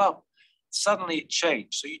to pick you up, suddenly it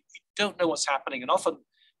changed. So you don't know what's happening. And often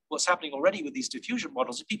what's happening already with these diffusion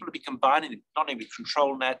models is people have been combining it, not only with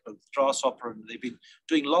ControlNet, but with Grasshopper, and they've been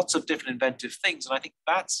doing lots of different inventive things. And I think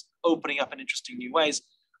that's opening up in interesting new ways.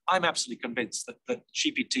 I'm absolutely convinced that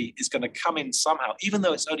GPT is going to come in somehow, even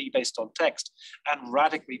though it's only based on text, and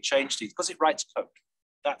radically change these, because it writes code.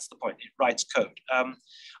 That's the point. It writes code. I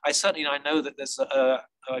know that there's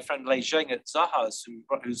my friend Lei Zheng at Zahas who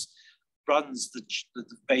runs the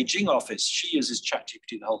Beijing office. She uses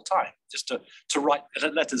ChatGPT the whole time just to write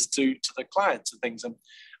letters to the clients and things,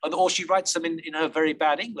 or she writes them in her very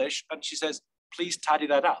bad English, and she says, please tidy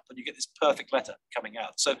that up, and you get this perfect letter coming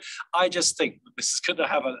out. So I just think that this is going to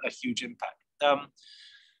have a huge impact.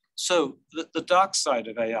 So the dark side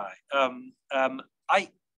of AI.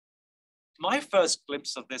 My first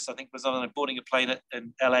glimpse of this, I think, was on boarding a plane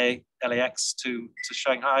in LAX to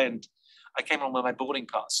Shanghai, and I came on with my boarding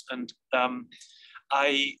pass, and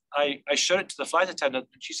I showed it to the flight attendant,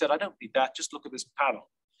 and she said, I don't need that, just look at this panel.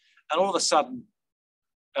 And all of a sudden,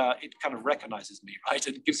 it kind of recognizes me, right?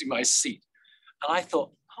 And it gives me my seat. And I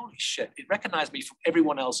thought, holy shit, it recognized me from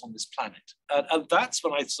everyone else on this planet. And that's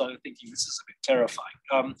when I started thinking, this is a bit terrifying.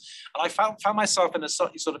 And I found myself in a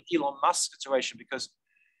sort of Elon Musk situation, because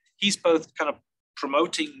he's both kind of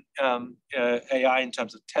promoting AI in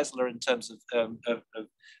terms of Tesla, in terms of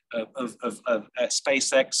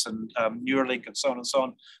SpaceX and Neuralink and so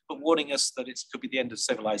on, but warning us that it could be the end of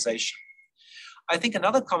civilization. I think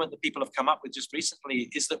another comment that people have come up with just recently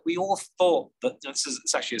is that we all thought that,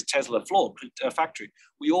 it's actually a Tesla factory,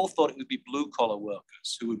 we all thought it would be blue collar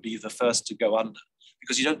workers who would be the first to go under,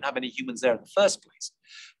 because you don't have any humans there in the first place.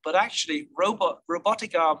 But actually,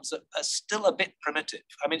 robotic arms are still a bit primitive.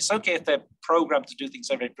 I mean, it's okay if they're programmed to do things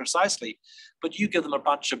very precisely, but you give them a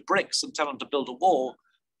bunch of bricks and tell them to build a wall,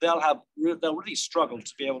 they'll really struggle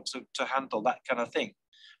to be able to handle that kind of thing.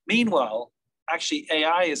 Meanwhile, actually,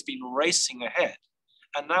 AI has been racing ahead.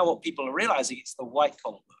 And now what people are realizing is the white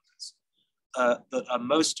collar workers that are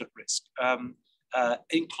most at risk,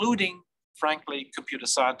 including, frankly, computer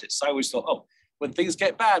scientists. I always thought, oh, when things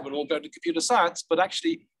get bad, we'll all go to computer science, but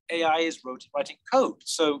actually AI is writing code.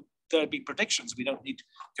 So there'll be predictions. We don't need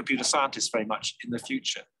computer scientists very much in the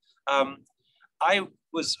future. I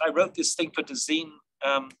wrote this thing for Dezeen,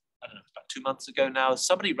 I don't know, about 2 months ago now.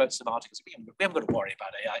 Somebody wrote some articles, we haven't got to worry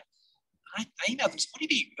about AI. I emailed them, what do you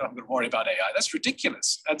mean I'm going to worry about AI? That's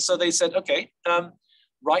ridiculous. And so they said, okay,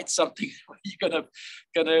 write something you're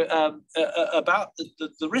about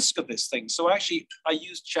the risk of this thing. So actually, I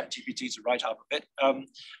used ChatGPT to write up a bit.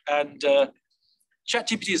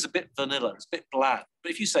 ChatGPT is a bit vanilla, it's a bit bland.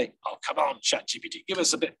 But if you say, oh, come on, ChatGPT, give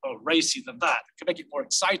us a bit more racy than that, can make it more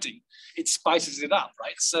exciting, it spices it up,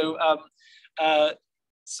 right?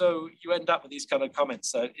 So you end up with these kind of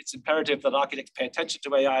comments. It's imperative that architects pay attention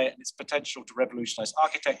to AI and its potential to revolutionize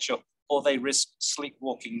architecture, or they risk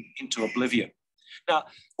sleepwalking into oblivion. Now,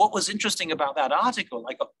 what was interesting about that article,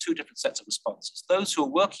 I got two different sets of responses. Those who are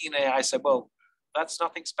working in AI said, well, that's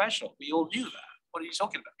nothing special. We all knew that. What are you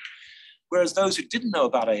talking about? Whereas those who didn't know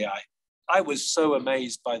about AI, I was so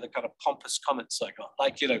amazed by the kind of pompous comments I got.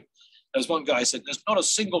 Like, there's one guy said, there's not a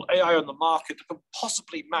single AI on the market that can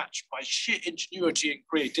possibly match my sheer ingenuity and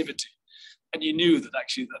creativity. And you knew that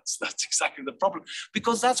actually that's exactly the problem,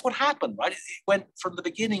 because that's what happened, right? It went from the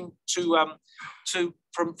beginning from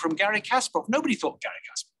Gary Kasparov. Nobody thought Gary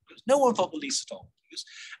Kasparov. No one thought the least at all.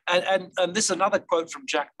 And this is another quote from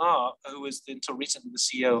Jack Ma, who was until recently the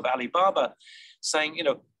CEO of Alibaba, saying,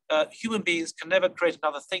 human beings can never create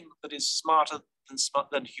another thing that is smarter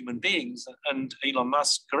than human beings. And Elon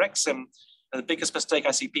Musk corrects him. The biggest mistake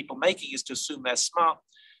I see people making is to assume they're smart.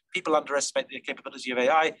 people underestimate the capability of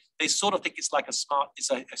AI. They sort of think it's like a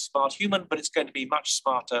smart human, but it's going to be much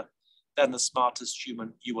smarter than the smartest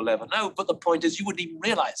human you will ever know. But the point is, you wouldn't even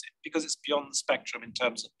realize it because it's beyond the spectrum in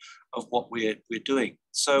terms of what we're doing.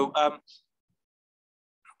 So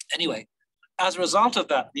anyway, as a result of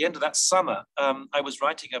that, the end of that summer, I was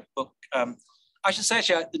writing a book. I should say,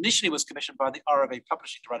 actually, I initially was commissioned by the RFA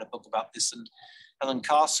Publishing to write a book about this, and Helen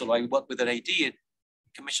Castle, I worked with an AD, and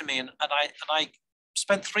commissioned me, and I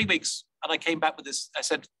spent 3 weeks, and I came back with this. I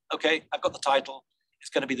said, okay, I've got the title. It's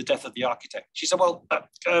going to be The Death of the Architect. She said, well,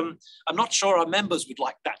 I'm not sure our members would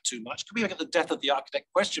like that too much. Could we look at The Death of the Architect, ?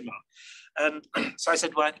 And so I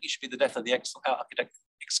said, well, I think it should be The Death of the Architect, !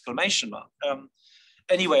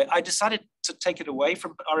 Anyway, I decided to take it away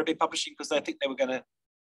from RFA Publishing because I think they were going to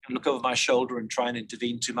look over my shoulder and try and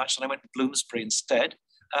intervene too much. And I went to Bloomsbury instead.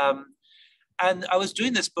 And I was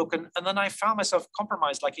doing this book, and then I found myself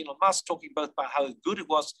compromised, like Elon Musk, talking both about how good it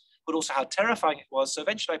was, but also how terrifying it was. So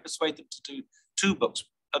eventually I persuaded them to do 2 books.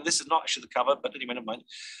 And this is not actually the cover, but anyway, never mind.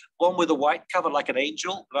 One with a white cover like an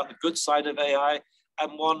angel about the good side of AI,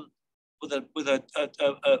 and one with a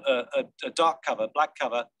dark cover, black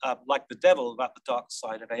cover, like the devil, about the dark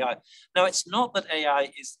side of AI. Now, it's not that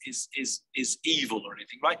AI is evil or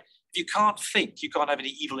anything, right? If you can't think, you can't have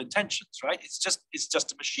any evil intentions, right? It's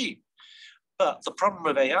just a machine. But the problem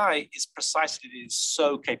with AI is precisely that it is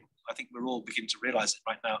so capable. I think we're all beginning to realize it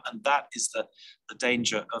right now. And that is the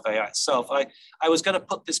danger of AI itself. I was going to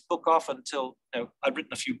put this book off until, I'd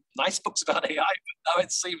written a few nice books about AI, but now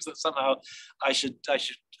it seems that somehow I should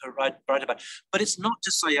write about it. But it's not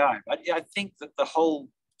just AI, right? I think that the whole,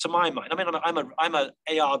 to my mind, I mean, I'm an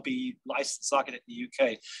ARB licensed architect in the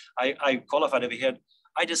UK. I qualified over here.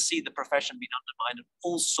 I just see the profession being undermined in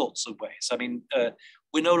all sorts of ways. I mean,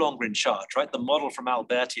 we're no longer in charge, right? The model from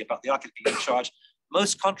Alberti about the architect being in charge,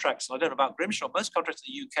 most contracts, and I don't know about Grimshaw, most contracts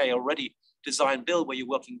in the UK already design build where you're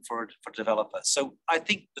working for a developer. So I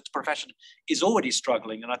think that the profession is already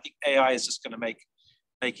struggling, and I think AI is just going to make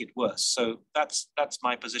it worse. So that's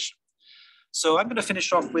my position. So I'm going to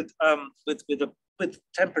finish off with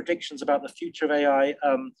 10 predictions about the future of AI.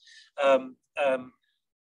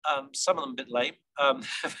 Some of them a bit lame,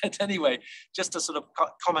 but anyway, just to sort of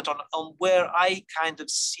comment on where I kind of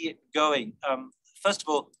see it going. First of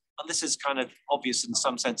all, and this is kind of obvious in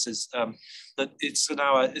some senses, that it's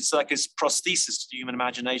like a prosthesis to the human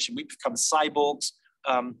imagination. We become cyborgs.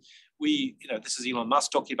 This is Elon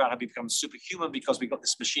Musk talking about how we become superhuman because we've got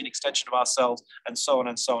this machine extension of ourselves, and so on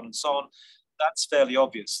and so on and so on. That's fairly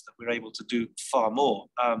obvious that we're able to do far more.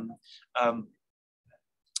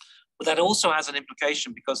 But that also has an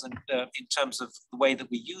implication because in terms of the way that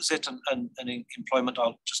we use it and in employment,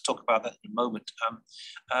 I'll just talk about that in a moment.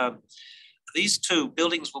 These two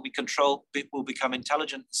buildings will become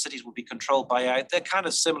intelligent, cities will be controlled by AI. They're kind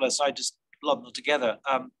of similar, so I just lump them together.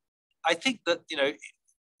 I think that,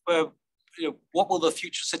 what will the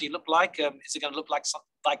future city look like? Is it going to look like something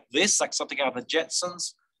like this, like something out of the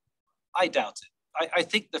Jetsons? I doubt it. I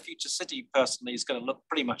think the future city, personally, is going to look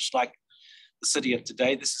pretty much like the city of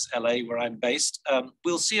today. This is LA, where I'm based.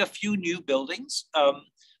 We'll see a few new buildings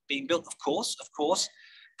being built, of course,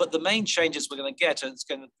 but the main changes we're going to get,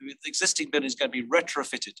 the existing building is going to be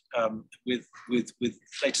retrofitted with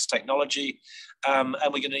latest technology, and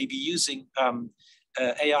we're going to be using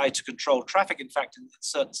AI to control traffic. In fact, in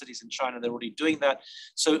certain cities in China, they're already doing that.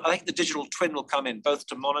 So I think the digital twin will come in both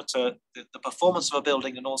to monitor the performance of a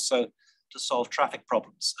building and also to solve traffic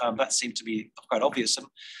problems. That seemed to be quite obvious. And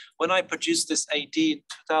when I produced this AD in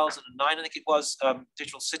 2009, I think it was,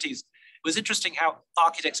 Digital Cities, it was interesting how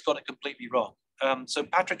architects got it completely wrong. So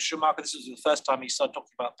Patrick Schumacher, this was the first time he started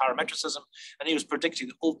talking about parametricism, and he was predicting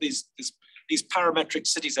that all these parametric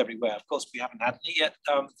cities everywhere. Of course, we haven't had any yet.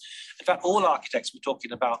 In fact, all architects were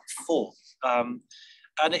talking about 4. And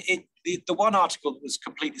the one article that was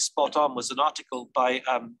completely spot on was an article by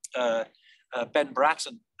Ben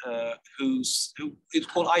Bratton, who is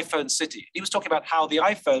called iPhone City. He was talking about how the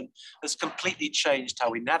iPhone has completely changed how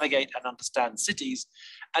we navigate and understand cities,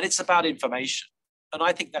 and it's about information. And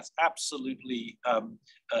I think that's absolutely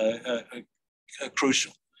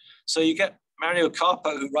crucial. So you get Mario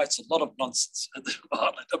Carpo, who writes a lot of nonsense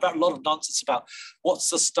about what's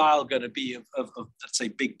the style going to be of let's say,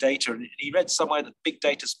 big data. And he read somewhere that big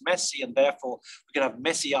data is messy, and therefore we can have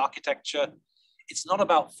messy architecture. It's not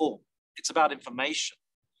about form. It's about information.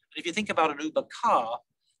 And if you think about an Uber car,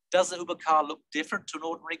 does the Uber car look different to an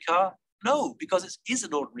ordinary car? No, because it is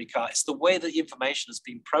an ordinary car. It's the way that the information has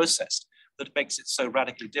been processed that makes it so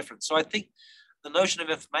radically different. So I think the notion of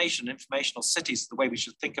informational cities, is the way we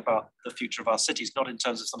should think about the future of our cities, not in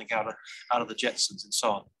terms of something out of the Jetsons and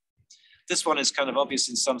so on. This one is kind of obvious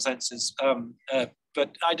in some senses, but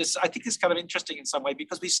I think it's kind of interesting in some way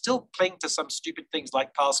because we still cling to some stupid things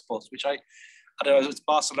like passports, which I don't know, I was in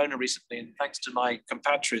Barcelona recently, and thanks to my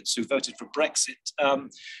compatriots who voted for Brexit,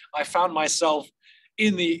 I found myself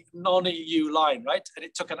in the non-EU line, right? And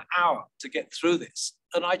it took an hour to get through this.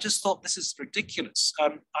 And I just thought, this is ridiculous.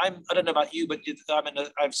 I don't know about you, but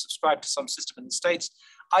I've subscribed to some system in the States.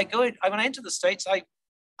 When I enter the States,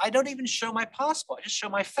 I don't even show my passport. I just show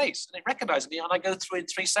my face and it recognizes me and I go through in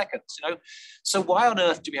 3 seconds, you know? So why on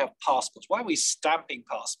earth do we have passports? Why are we stamping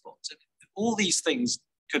passports? All these things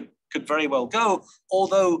could very well go,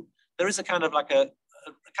 although there is a kind of like a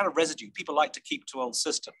kind of residue. People like to keep to old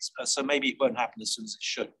systems. So maybe it won't happen as soon as it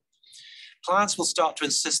should. Clients will start to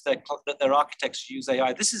insist that their architects use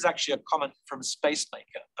AI. This is actually a comment from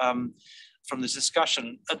Spacemaker from this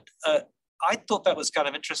discussion. I thought that was kind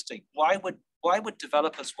of interesting. Why would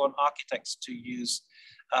developers want architects to use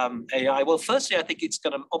AI? Well, firstly, I think it's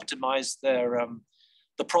going to optimize their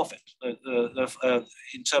the profit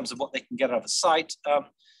in terms of what they can get out of a site.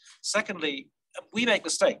 Secondly, we make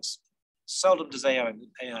mistakes. Seldom does AI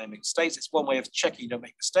make mistakes. It's one way of checking you don't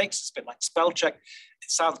make mistakes. It's a bit like spell check. It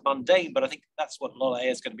sounds mundane, but I think that's what a lot of AI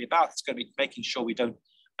is going to be about. It's going to be making sure we don't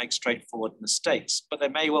make straightforward mistakes. But there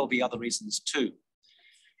may well be other reasons too.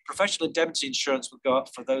 Professional indemnity insurance will go up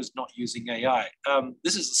for those not using AI.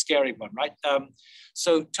 This is a scary one, right?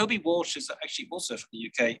 So Toby Walsh is actually also from the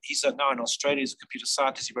UK. He's now in Australia. He's a computer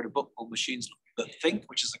scientist. He wrote a book called Machines That Think,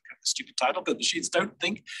 which is a stupid title, but machines don't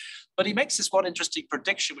think. But he makes this one interesting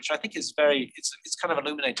prediction, which I think is it's kind of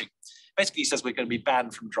illuminating. Basically, he says we're going to be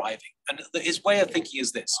banned from driving. And his way of thinking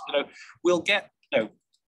is this, we'll get,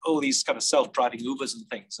 all these kind of self-driving Ubers and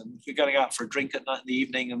things, and we're going out for a drink at night in the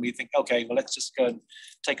evening, and we think, okay, well, let's just go and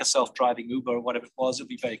take a self-driving Uber or whatever it was. It'll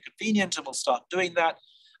be very convenient, and we'll start doing that.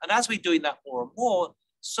 And as we're doing that more and more,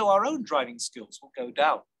 so our own driving skills will go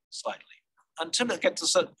down slightly until it gets to a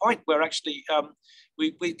certain point where actually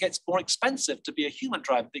it gets more expensive to be a human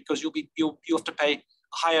driver because you have to pay a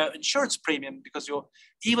higher insurance premium because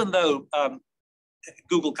even though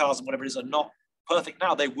Google cars and whatever it is are not perfect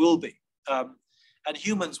now, they will be. And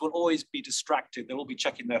humans will always be distracted. They will be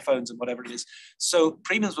checking their phones and whatever it is. So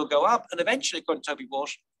premiums will go up, and eventually, according to Toby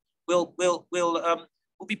Walsh, we'll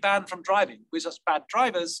be banned from driving. We're such bad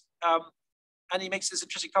drivers. And he makes this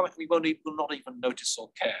interesting comment: we will not even notice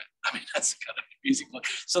or care. I mean, that's kind of amusing one.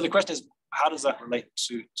 So the question is, how does that relate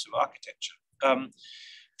to architecture?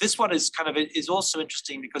 This one is also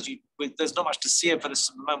interesting because there's not much to see for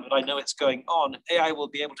this moment, but I know it's going on. AI will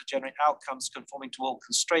be able to generate outcomes conforming to all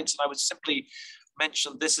constraints, and I would simply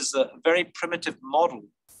mention this is a very primitive model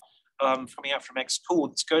coming out from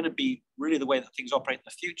Xcode. It's going to be really the way that things operate in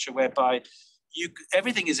the future, whereby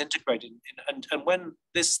everything is integrated. And when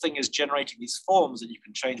this thing is generating these forms and you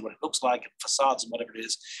can change what it looks like and facades and whatever it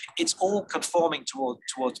is, it's all conforming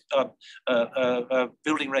towards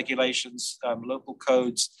building regulations, local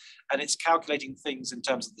codes, and it's calculating things in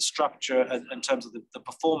terms of the structure and in terms of the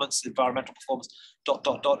performance, the environmental performance,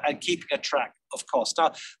 and keeping a track of cost.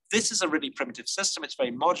 Now, this is a really primitive system. It's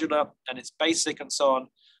very modular and it's basic and so on.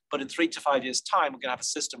 But in 3 to 5 years' time, we're going to have a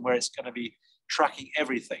system where it's going to be tracking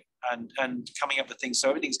everything and coming up with things. So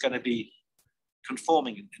everything's going to be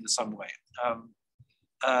conforming in some way.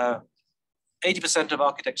 80% of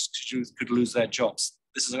architects could lose their jobs.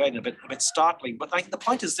 This is again a bit startling, but the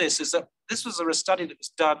point is that this was a study that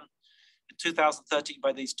was done in 2013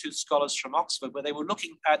 by these 2 scholars from Oxford, where they were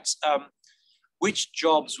looking at which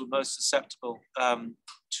jobs were most susceptible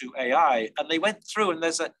to AI, and they went through, and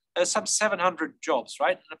there's some 700 jobs,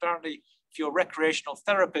 right? And apparently, if you're a recreational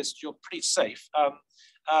therapist, you're pretty safe.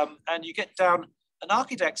 And you get down, and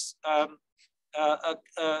architects are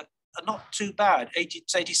not too bad,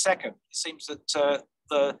 82nd. It seems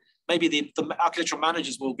that maybe the architectural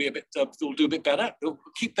managers will do a bit better. They'll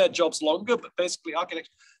keep their jobs longer, but basically architects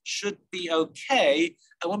should be okay.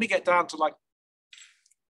 And when we get down to like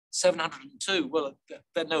 702, well,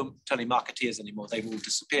 there are no telemarketeers anymore. They've all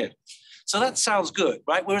disappeared. So that sounds good,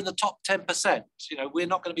 right? We're in the top 10%. We're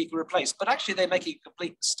not going to be replaced. But actually, they're making a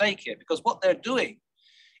complete mistake here, because what they're doing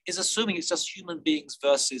is assuming it's just human beings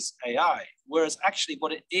versus AI, whereas actually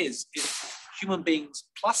what it is human beings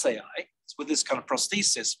plus AI, with this kind of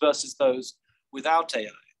prosthesis, versus those without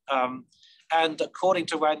AI. And according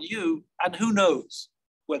to Wan Yu, and who knows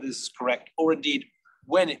whether this is correct, or indeed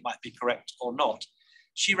when it might be correct or not,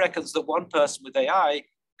 she reckons that one person with AI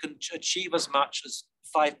can achieve as much as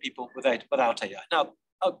 5 people without AI. Now,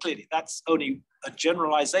 clearly, that's only a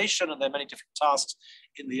generalization, and there are many different tasks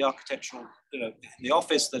in the architectural, in the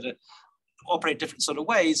office that operate different sort of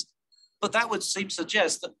ways. But that would seem to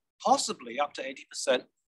suggest that possibly up to 80%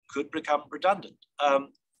 could become redundant.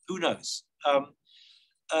 Who knows?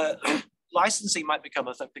 Licensing might become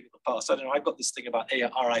a thing of the past. I don't know. I've got this thing about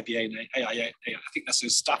RIBA and AIA. I think that's so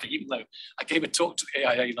stuffy, even though I gave a talk to the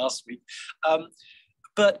AIA last week.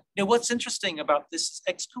 But what's interesting about this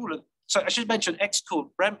XCool, so I should mention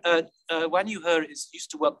XCool. Wan Yu-He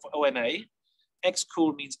used to work for ONA.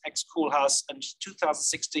 XCool means XCool House, and in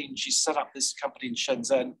 2016 she set up this company in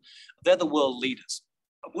Shenzhen. They're the world leaders.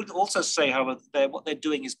 I would also say, however, what they're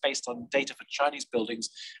doing is based on data for Chinese buildings,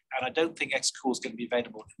 and I don't think XCool is going to be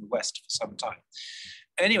available in the West for some time.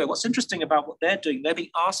 Anyway, what's interesting about what they're doing, they're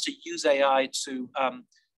being asked to use AI to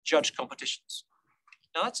judge competitions.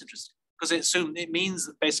 Now that's interesting, because it means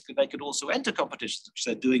that basically they could also enter competitions, which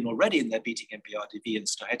they're doing already, and they're beating MBRDV and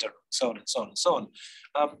Stoheta and so on and so on and so on.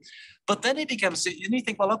 But then it becomes, and you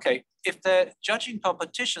think, well, okay, if they're judging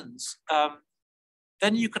competitions,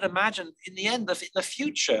 then you can imagine in the end, in the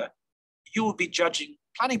future, you will be judging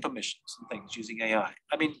planning permissions and things using AI.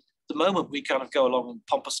 I mean, the moment we kind of go along and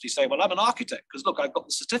pompously say, well, I'm an architect, because look, I've got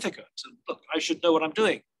the certificate, and look, I should know what I'm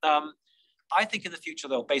doing. I think in the future,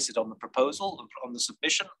 they'll base it on the proposal and on the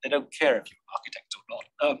submission. They don't care if you're an architect or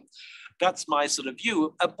not. That's my sort of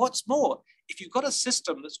view. And what's more, if you've got a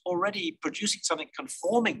system that's already producing something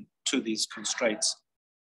conforming to these constraints,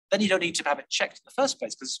 then you don't need to have it checked in the first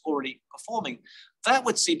place because it's already performing. That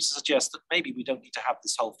would seem to suggest that maybe we don't need to have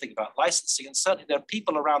this whole thing about licensing. And certainly there are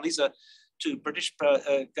people around, these are two British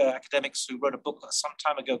academics who wrote a book some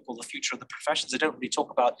time ago called The Future of the Professions. They don't really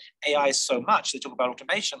talk about AI so much, they talk about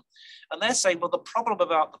automation. And they're saying, well, the problem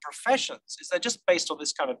about the professions is they're just based on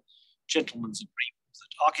this kind of gentleman's agreement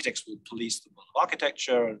that architects will police the world of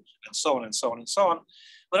architecture and so on and so on and so on.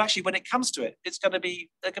 But actually, when it comes to it, there are going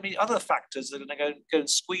to be other factors that are going to go and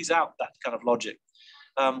squeeze out that kind of logic.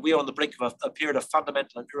 We are on the brink of a period of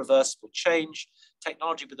fundamental and irreversible change.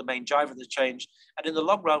 Technology will be the main driver of the change. And in the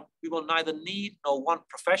long run, we will neither need nor want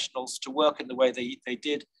professionals to work in the way they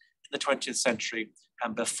did in the 20th century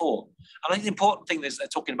and before. And I think the important thing is they're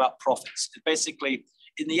talking about profits. Basically,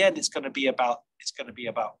 in the end, it's going to be about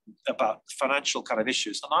financial kind of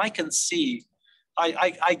issues. And I can see,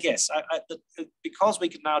 I guess, because we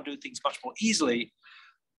can now do things much more easily,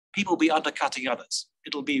 people will be undercutting others.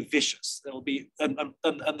 It'll be vicious. There'll be and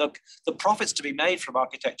the profits to be made from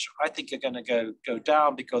architecture, I think, are going to go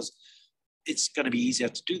down because it's going to be easier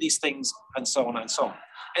to do these things, and so on and so on.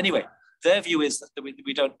 Anyway, their view is that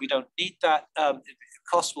we don't need that.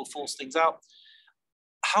 Costs will force things out.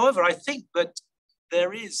 However, I think that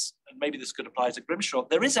there is, and maybe this could apply to Grimshaw,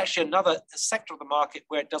 there is actually another sector of the market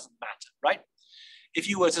where it doesn't matter, right? If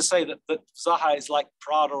you were to say that Zaha is like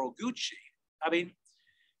Prada or Gucci, I mean,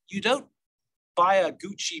 you don't buy a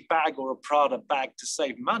Gucci bag or a Prada bag to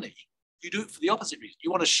save money. You do it for the opposite reason. You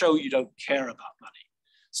want to show you don't care about money.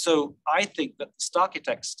 So I think that the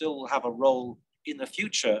architects still will have a role in the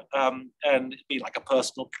future, and it'd be like a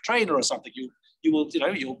personal trainer or something.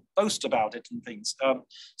 You'll boast about it and things.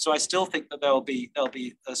 So I still think that there'll be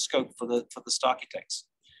a scope for the architects.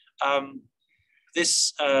 Hold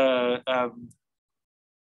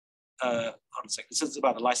on a second. This is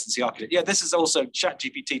about the licensee architect. Yeah, this is also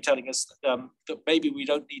ChatGPT telling us that maybe we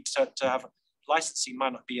don't need to have licensing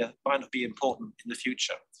might not be important in the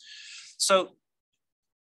future. So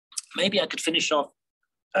maybe I could finish off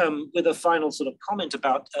with a final sort of comment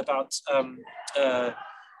about.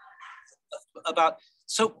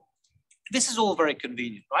 So this is all very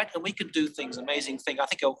convenient, right? And we can do things, amazing thing. I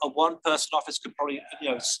think a one-person office could probably,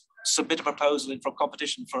 submit a proposal in for a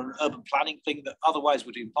competition for an urban planning thing that otherwise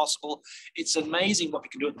would be impossible. It's amazing what we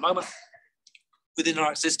can do at the moment within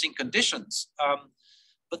our existing conditions.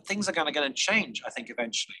 But things are going to change, I think,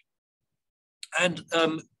 eventually. And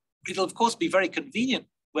it'll, of course, be very convenient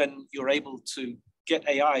when you're able to get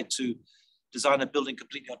AI to design a building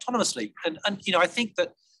completely autonomously. And I think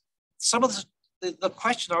that some of the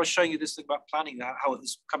question I was showing you this thing about planning, how it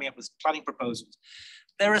was coming up with planning proposals.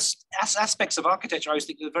 There are aspects of architecture I always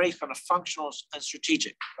think are very kind of functional and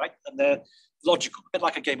strategic, right? And they're logical, a bit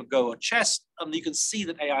like a game of Go or chess. And you can see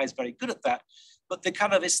that AI is very good at that. But the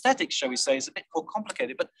kind of aesthetics, shall we say, is a bit more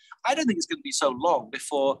complicated. But I don't think it's going to be so long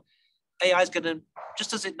before AI is going to,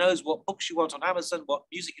 just as it knows what books you want on Amazon, what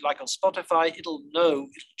music you like on Spotify, it'll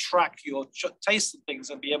track your tastes and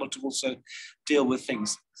things and be able to also deal with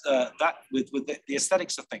things with the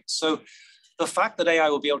aesthetics of things. So the fact that AI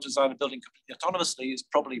will be able to design a building completely autonomously is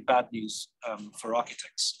probably bad news for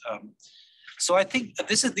architects. So I think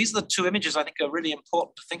these are the two images I think are really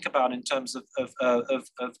important to think about in terms of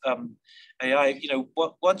AI.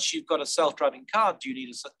 Once you've got a self-driving car, do you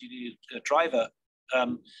need a driver?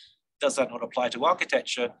 Does that not apply to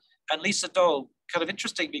architecture? And Lisa Dole, kind of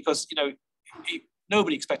interesting because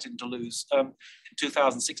Nobody expected him to lose in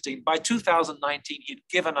 2016. By 2019, he'd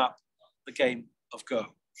given up the game of Go.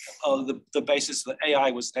 The basis that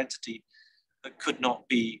AI was an entity that could not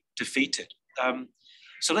be defeated.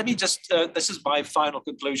 So let me just, this is my final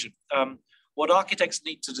conclusion. What architects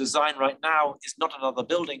need to design right now is not another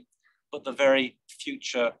building, but the very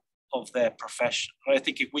future of their profession. I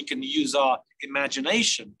think if we can use our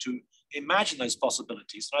imagination to imagine those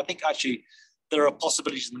possibilities, and I think actually there are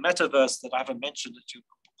possibilities in the metaverse that I haven't mentioned,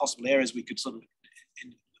 possible areas we could sort of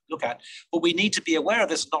look at, but we need to be aware of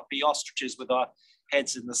this and not be ostriches with our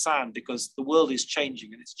heads in the sand, because the world is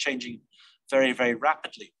changing, and it's changing very, very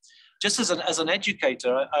rapidly. Just as an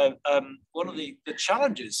educator, one of the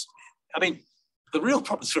challenges, I mean, the real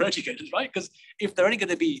problems for educators, right? Because if they're only going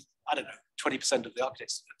to be, I don't know, 20% of the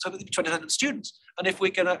architects, so 20% of the students, and if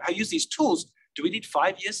we're going to use these tools, do we need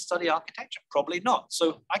 5 years to study architecture? Probably not.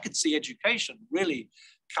 So I could see education really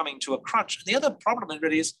coming to a crunch. And the other problem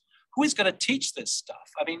really is, who is going to teach this stuff?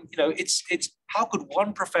 I mean, you know, it's how could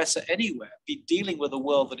one professor anywhere be dealing with a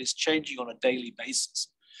world that is changing on a daily basis?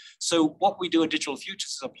 So what we do at Digital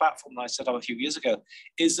Futures is a platform that I set up a few years ago,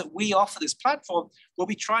 is that we offer this platform where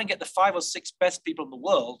we try and get the 5 or 6 best people in the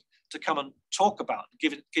world to come and talk about,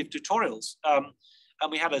 give tutorials. And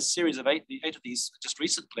we had a series of 8 of these just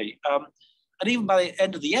recently. And even by the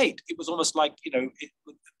end of the 8, it was almost like, you know,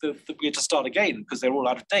 we had to start again because they're all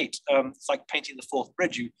out of date. It's like painting the 4th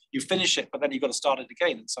bridge. You finish it, but then you've got to start it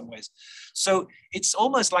again in some ways. So it's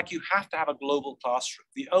almost like you have to have a global classroom.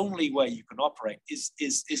 The only way you can operate is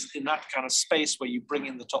in that kind of space where you bring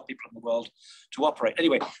in the top people in the world to operate.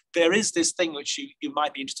 Anyway, there is this thing which you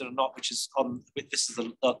might be interested in or not, which is on, this is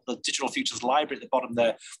the Digital Futures library at the bottom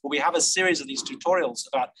there, where we have a series of these tutorials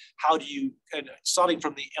about how do you, starting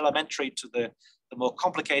from the elementary to the more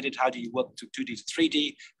complicated, how do you work to 2D to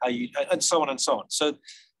 3D, how you, and so on and so on. So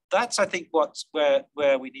that's, I think,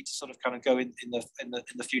 where we need to sort of kind of go in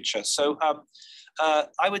the future. So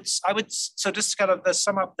I would so just kind of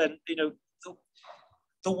sum up then, you know,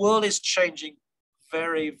 the world is changing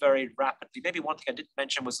very, very rapidly. Maybe one thing I didn't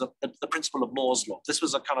mention was the principle of Moore's law. This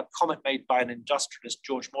was a kind of comment made by an industrialist,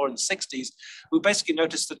 George Moore, in the 60s, who basically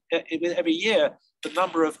noticed that every year, the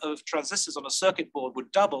number of transistors on a circuit board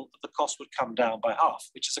would double, but the cost would come down by half,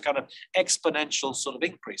 which is a kind of exponential sort of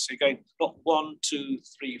increase. So you're going not 1, 2,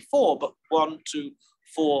 3, 4, but 1, 2,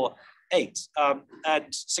 4, 8,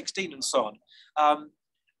 and 16 and so on.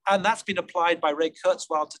 And that's been applied by Ray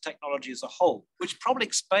Kurzweil to technology as a whole, which probably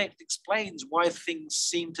explains why things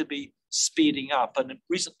seem to be speeding up. And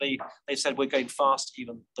recently they said we're going faster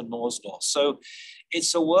even than Moore's law. So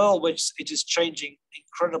it's a world which it is changing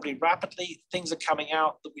incredibly rapidly. Things are coming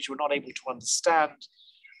out that which we're not able to understand.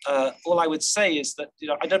 All I would say is that, you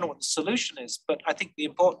know, I don't know what the solution is, but I think the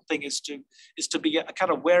important thing is to be kind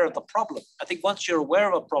of aware of the problem. I think once you're aware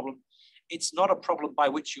of a problem, it's not a problem by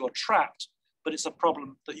which you're trapped, but it's a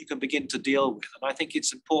problem that you can begin to deal with. And I think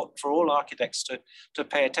it's important for all architects to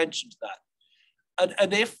pay attention to that.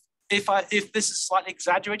 And if this is slightly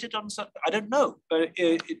exaggerated on something, I don't know, but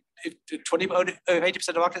if 80%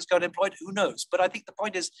 of architects go unemployed, who knows? But I think the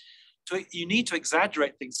point is, you need to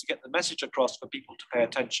exaggerate things to get the message across for people to pay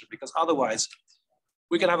attention, because otherwise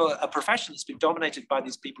we're going to have a profession that's been dominated by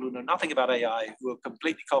these people who know nothing about AI, who are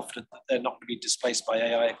completely confident that they're not going to be displaced by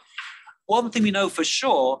AI. One thing we know for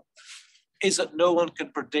sure is that no one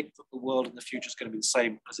can predict that the world in the future is going to be the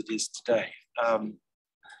same as it is today.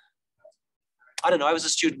 I don't know, I was a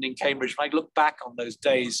student in Cambridge. When I look back on those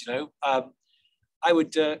days, you know, I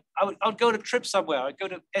would go on a trip somewhere. I'd go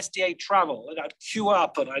to SDA Travel, and I'd queue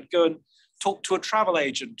up, and I'd go and talk to a travel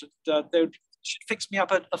agent. She'd fix me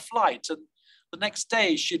up a flight, and the next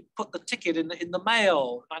day she'd put the ticket in the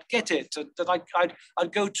mail, and I'd get it. And then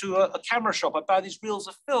I'd go to a camera shop. I'd buy these reels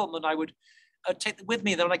of film, and I'd take them with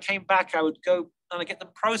me. Then when I came back, I would go and I'd get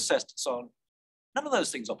them processed and so on. None of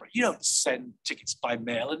those things operate. You don't send tickets by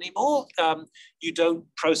mail anymore. You don't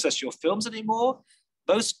process your films anymore.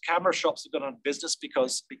 Most camera shops have gone out of business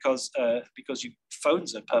because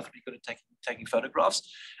phones are perfectly good at taking photographs,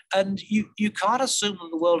 and you can't assume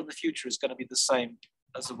that the world in the future is going to be the same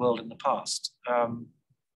as the world in the past.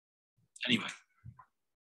 Anyway.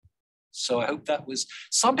 So I hope that was,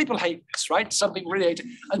 some people hate this, right? Some people really hate it.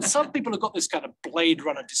 And some people have got this kind of Blade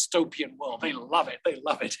Runner dystopian world. They love it. They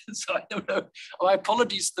love it. So I don't know. My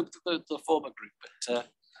apologies to the former group, but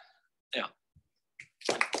yeah.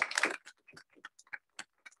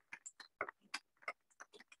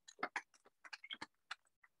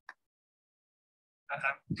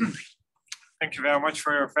 Thank you very much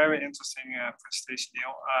for your very interesting presentation,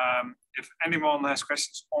 Neil. If anyone has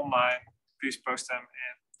questions online, please post them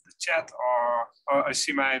in the the chat, or I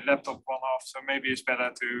see my laptop gone off, so maybe it's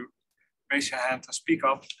better to raise your hand and speak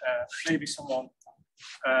up. Maybe someone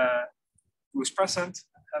who is present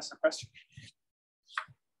has a question.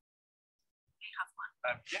 I have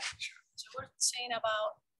one. Yeah, sure. So we're saying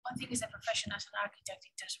about one thing is the profession as an architect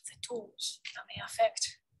in terms of the tools that may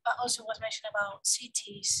affect, but also was mentioned about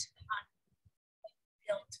cities and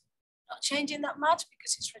build not changing that much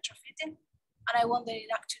because it's retrofitting. And I wonder if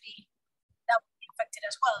actually that would be affected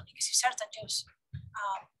as well, because if certain jobs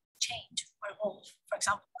change or evolve, for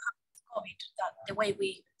example, COVID, that the way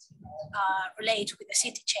we relate with the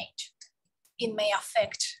city change, it may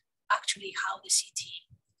affect actually how the city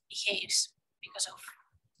behaves because of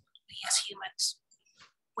we as humans,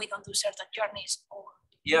 we don't do certain journeys or.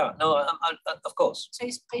 Yeah, no, of course. So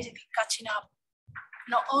it's basically catching up,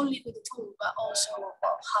 not only with the tool, but also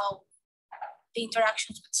about how the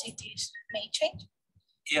interactions with cities may change.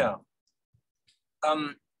 Yeah.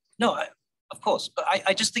 No, of course, but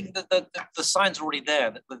I just think that the signs are already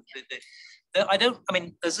there. I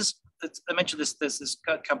mean, there's this. I mentioned this. There's this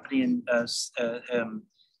company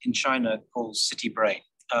in China called City Brain,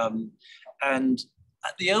 and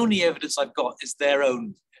the only evidence I've got is their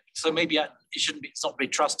own. So maybe it shouldn't be. It's not very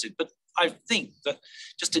trusted, but I think that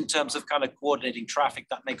just in terms of kind of coordinating traffic,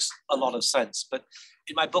 that makes a lot of sense. But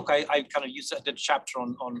in my book, I kind of I did a chapter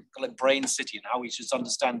on kind of brain city and how we should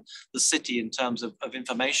understand the city in terms of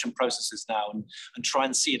information processes now, and try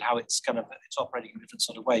and see it how it's kind of it's operating in a different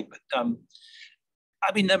sort of way. But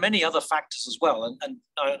I mean, there are many other factors as well, and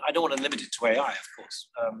I don't want to limit it to AI, of course,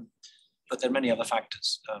 but there are many other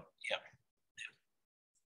factors. Yeah.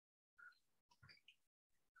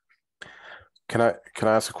 Can I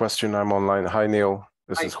ask a question? I'm online. Hi, Neil.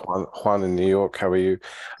 This is Juan in New York. How are you?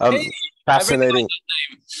 Hey, fascinating. I really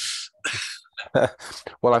like that name.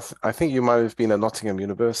 Well, I think you might have been at Nottingham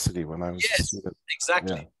University when I was a student.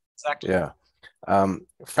 Exactly. Yeah. Exactly. Yeah.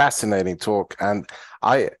 Fascinating talk. And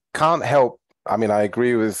I can't help, I mean, I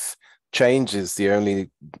agree with change is the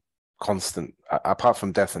only constant, apart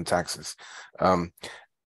from death and taxes.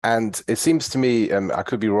 And it seems to me, I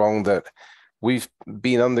could be wrong, that we've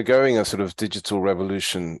been undergoing a sort of digital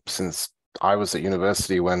revolution since I was at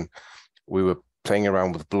university, when we were playing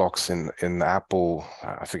around with blocks in Apple,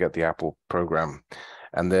 I forget the Apple program.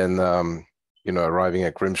 And then, arriving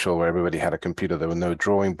at Grimshaw where everybody had a computer, there were no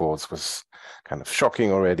drawing boards, was kind of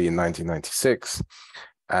shocking already in 1996.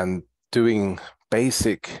 And doing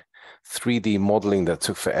basic 3D modeling that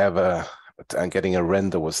took forever and getting a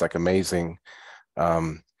render was like amazing,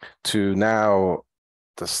 to now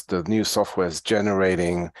the new software is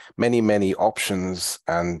generating many options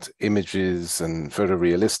and images and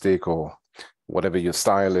photorealistic or whatever your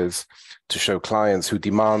style is to show clients who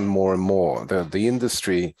demand more and more. The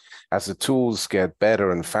industry, as the tools get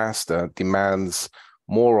better and faster, demands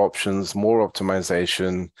more options, more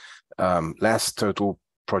optimization, less total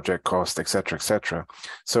project cost, et cetera, et cetera.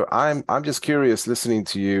 So I'm just curious, listening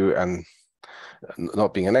to you and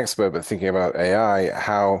not being an expert, but thinking about AI,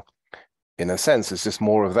 how in a sense, it's just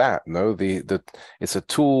more of that. No, it's a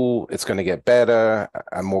tool. It's going to get better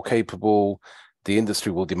and more capable. The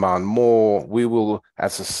industry will demand more. We will,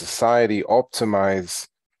 as a society, optimize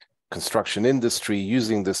construction industry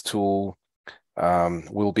using this tool.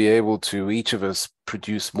 We'll be able to, each of us,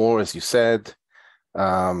 produce more, as you said.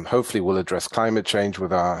 Hopefully, we'll address climate change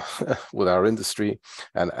with our with our industry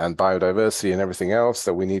and biodiversity and everything else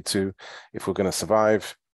that we need to, if we're going to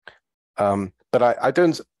survive. But I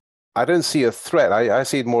don't see a threat. I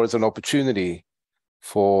see it more as an opportunity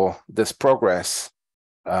for this progress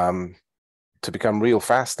to become real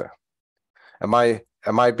faster. Am I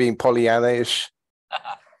being Pollyanna-ish?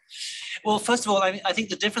 Well, first of all, I think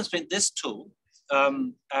the difference between this tool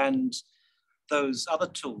and those other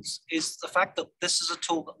tools is the fact that this is a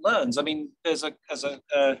tool that learns. I mean, his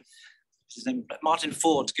name, Martin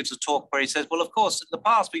Ford gives a talk where he says, well, of course, in the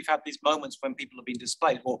past, we've had these moments when people have been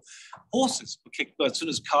displaced, or horses were kicked. As soon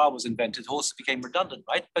as car was invented, horses became redundant,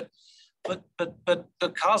 right? But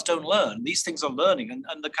cars don't learn. These things are learning,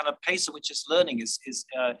 and the kind of pace at which it's learning is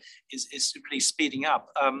really speeding up.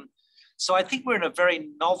 So I think we're in a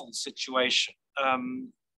very novel situation.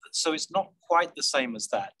 So it's not quite the same as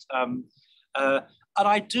that. And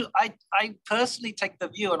I personally take the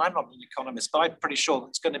view, and I'm not an economist, but I'm pretty sure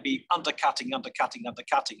it's going to be undercutting.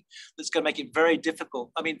 That's going to make it very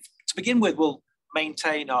difficult. I mean, to begin with, we'll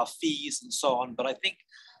maintain our fees and so on, but I think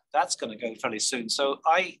that's going to go fairly soon. So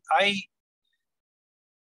I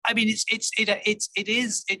mean,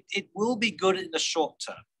 it will be good in the short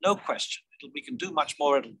term, no question. We can do much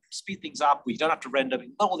more. It'll speed things up. We don't have to render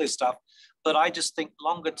all this stuff. But I just think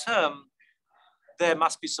longer term, there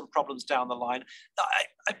must be some problems down the line.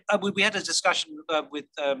 We had a discussion with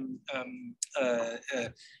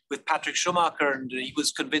Patrick Schumacher, and he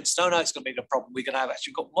was convinced, no, it's going to be a problem. We're going to have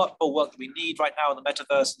actually got much more work that we need right now in the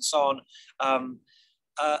metaverse and so on.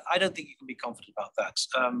 I don't think you can be confident about that.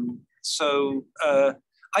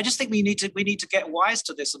 I just think we need to get wise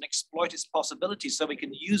to this and exploit its possibilities so we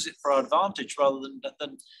can use it for our advantage rather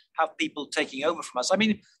than have people taking over from us. I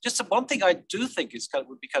mean, just one thing I do think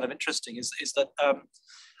would be kind of interesting is that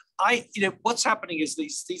what's happening is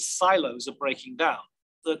these silos are breaking down.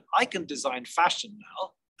 That I can design fashion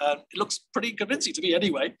now. It looks pretty convincing to me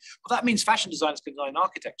anyway. Well, that means fashion designers can design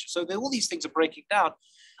architecture. So all these things are breaking down.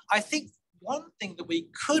 I think one thing that we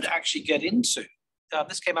could actually get into,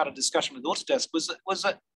 this came out of discussion with Autodesk, was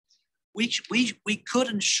that we could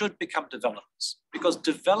and should become developers, because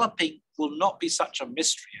developing will not be such a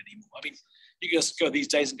mystery anymore. I mean, you can just go these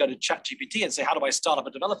days and go to ChatGPT and say, how do I start up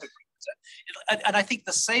a developer group? And I think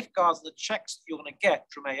the safeguards and the checks that you're going to get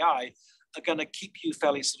from AI are going to keep you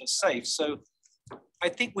fairly sort of safe. So I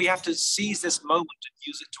think we have to seize this moment and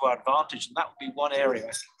use it to our advantage. And that would be one area,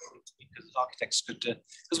 I think, because architects could,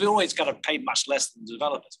 because we're always going to pay much less than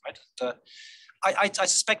developers, right? And, I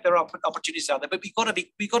suspect there are opportunities out there, but we've got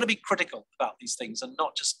to be critical about these things and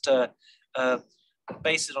not just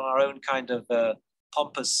base it on our own kind of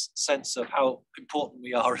pompous sense of how important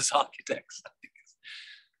we are as architects.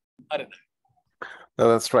 I don't know. No,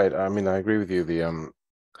 that's right. I mean, I agree with you. The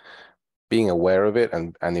being aware of it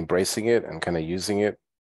and embracing it and kind of using it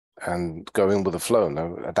and going with the flow,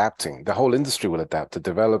 adapting. The whole industry will adapt. The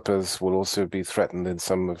developers will also be threatened in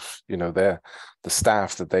some of, the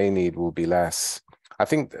staff that they need will be less. I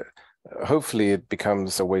think hopefully it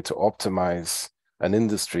becomes a way to optimize an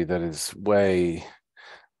industry that is way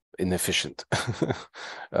inefficient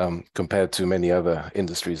compared to many other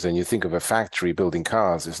industries. And you think of a factory building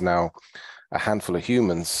cars is now a handful of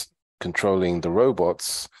humans controlling the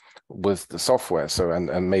robots with the software. So,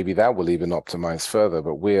 and maybe that will even optimize further,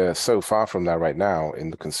 but we're so far from that right now in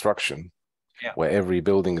the construction, where every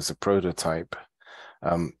building is a prototype.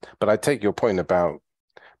 But I take your point about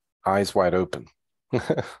eyes wide open.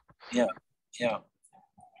 Yeah.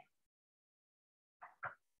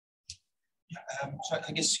 So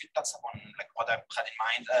I guess that's one like what I had in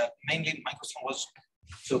mind. Mainly my question was,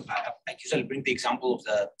 so I usually bring the example of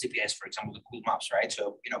the GPS, for example, the Google Maps, right?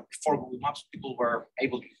 So, before Google Maps, people were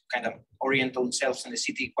able to kind of orient themselves in the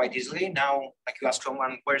city quite easily. Now, like you ask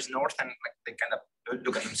someone, where's north? And like they kind of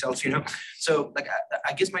look at themselves, So like,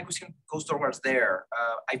 I guess my question goes towards there.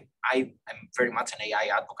 I am very much an AI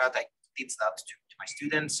advocate. I teach that to my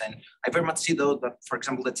students. And I very much see though that, for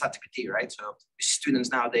example, the ChatGPT, right? So students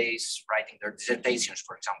nowadays writing their dissertations,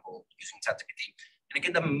 for example, using ChatGPT. And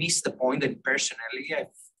again, I miss the point, and personally, I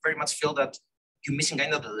very much feel that you're missing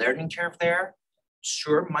kind of the learning curve there.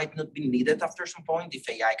 Sure, might not be needed after some point if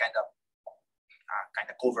AI kind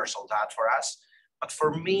of covers all that for us. But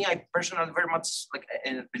for me, I personally very much like,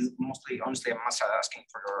 and mostly, honestly, I'm asking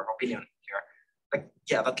for your opinion here. Like,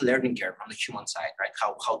 yeah, that learning curve on the human side, right?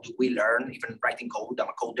 How do we learn? Even writing code, I'm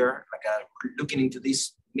a coder. Like looking into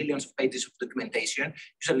these millions of pages of documentation.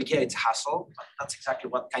 Usually, yeah, it's a hassle, but that's exactly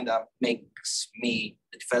what kind of makes me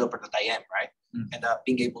the developer that I am, right? And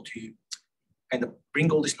being able to kind of bring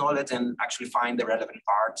all this knowledge and actually find the relevant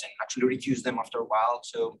parts and actually reuse them after a while.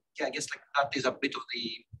 So yeah, I guess like that is a bit of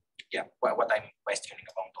the, what I'm questioning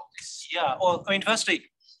about all this. Yeah, well, I mean,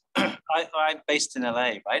 firstly, I'm based in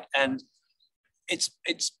LA, right? And it's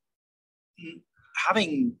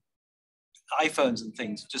having iPhones and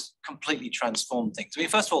things just completely transform things. I mean,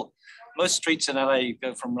 first of all, most streets in LA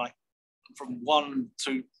go from 1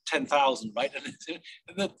 to 10,000, right? And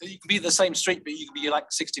you can be the same street, but you can be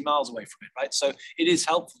like 60 miles away from it, right? So it is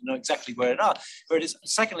helpful to know exactly where it is.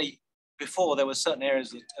 Secondly, before there were certain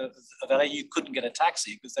areas of LA you couldn't get a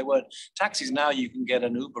taxi because there weren't taxis. Now you can get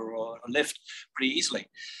an Uber or a Lyft pretty easily.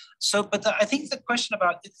 So, but I think the question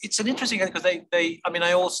about it's an interesting thing because I mean,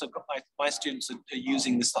 I also got my students are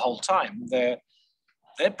using this the whole time.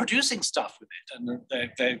 They're producing stuff with it,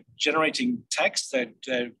 and they're generating text. They're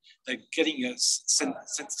getting a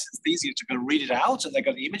synesthesia to go read it out, and they've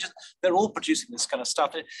got the images. They're all producing this kind of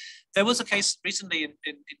stuff. There was a case recently in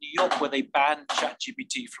New York where they banned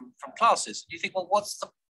ChatGPT from classes. You think, well, what's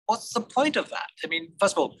the point of that? I mean,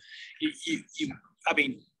 first of all, I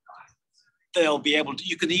mean, they'll be able to.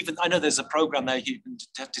 You can even. I know there's a program there you can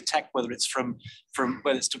detect whether it's from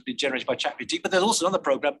whether it's to be generated by ChatGPT, but there's also another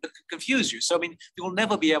program that can confuse you. So I mean, you will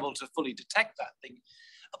never be able to fully detect that thing.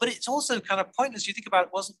 But it's also kind of pointless. You think about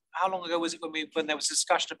it. How long ago was it when there was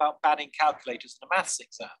discussion about banning calculators in a maths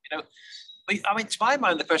exam? I mean, to my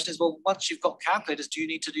mind, the question is, well, once you've got calculators, do you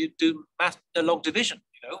need to do math, log division?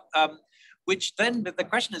 Which then the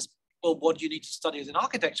question is, well, what do you need to study as an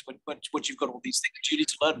architect when you've got all these things? Do you need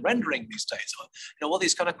to learn rendering these days? Or, all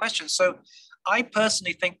these kind of questions. So I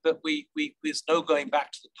personally think that there's no going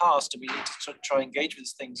back to the past, and we need to try and engage with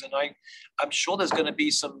these things. And I'm sure there's going to be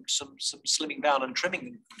some slimming down and trimming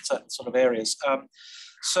in certain sort of areas.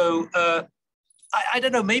 I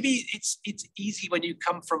don't know, maybe it's easy when you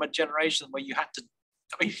come from a generation where you had to,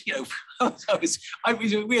 I mean,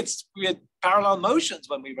 we had parallel motions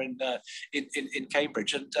when we were in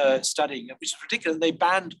Cambridge and studying, which is ridiculous. They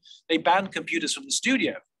banned computers from the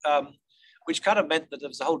studio, which kind of meant that there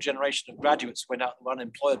was a whole generation of graduates who went out and were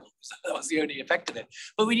unemployable. So that was the only effect of it.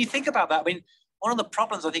 But when you think about that, I mean, one of the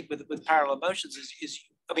problems I think with parallel motions is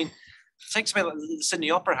I mean, take something like the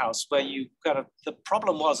Sydney Opera House, where the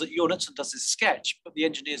problem was that Jornitsen does his sketch, but the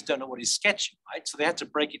engineers don't know what he's sketching, right? So they had to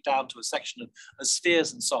break it down to a section of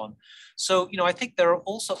spheres and so on. So, I think there are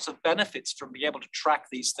all sorts of benefits from being able to track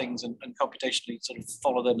these things and computationally sort of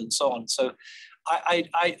follow them and so on. So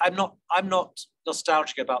I'm not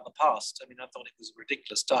nostalgic about the past. I mean, I thought it was a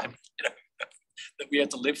ridiculous time, that we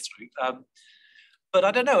had to live through. But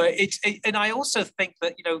I don't know, and I also think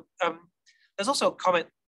that, there's also a comment,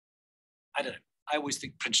 I don't know. I always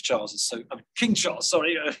think Prince Charles is King Charles,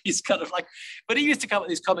 sorry, he's kind of like, but he used to come with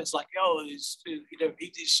these comments like, oh, these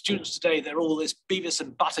students today, they're all this Beavis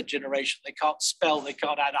and Butter generation. They can't spell, they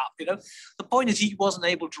can't add up, The point is he wasn't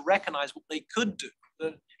able to recognize what they could do.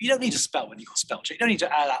 You don't need to spell when you've got spell check. You don't need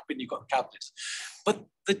to add up when you've got calculators. But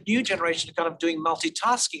the new generation are kind of doing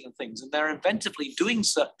multitasking and things, and they're inventively doing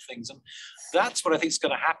certain things. And that's what I think is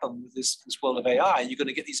going to happen with this world of AI. You're going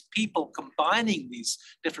to get these people combining these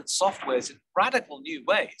different softwares in radical new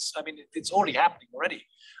ways. I mean, it's already happening already.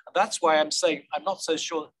 And that's why I'm saying I'm not so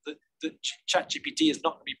sure that ChatGPT is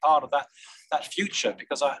not going to be part of that future,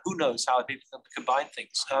 because who knows how people can combine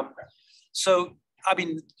things. So, I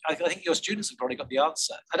mean, I think your students have probably got the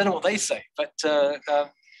answer. I don't know what they say, but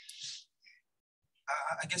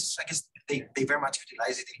I guess they very much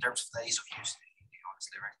utilize it in terms of the ease of use,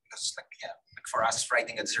 honestly, right? Because like for us,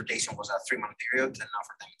 writing a dissertation was a 3-month period, and now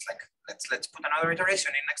for them it's like let's put another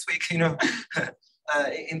iteration in next week,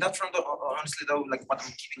 In that front, honestly though, like what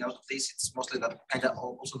I'm keeping out of this, it's mostly that kind of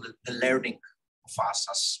also the learning of us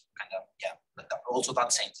as kind of also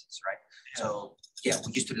that sentence, right? Yeah. So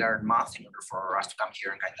we used to learn math in order for us to come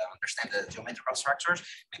here and kind of understand the geometrical structures.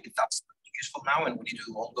 Maybe that's useful now, and we need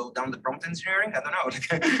to all go down the prompt engineering. I don't know,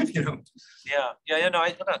 Yeah. No,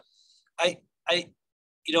 I don't know.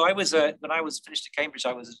 I was when I was finished at Cambridge,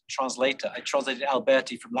 I was a translator. I translated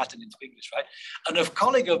Alberti from Latin into English, right? And a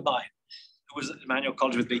colleague of mine who was at Emmanuel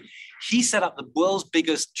College with me, he set up the world's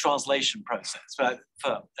biggest translation process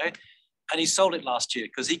firm, right? And he sold it last year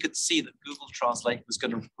because he could see that Google Translate was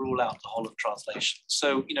going to rule out the whole of translation.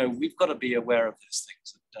 So, we've got to be aware of these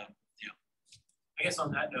things. And, I guess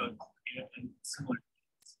on that note, and similar,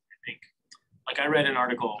 I think, like I read an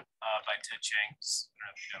article by Ted Chiang, he's the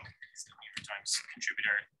New York Times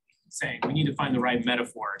contributor, saying we need to find the right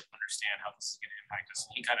metaphor to understand how this is going to impact us.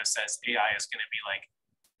 And he kind of says AI is going to be like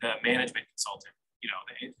the management consultant,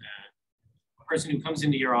 the person who comes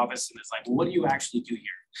into your office and is like, well, what do you actually do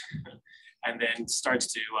here? And then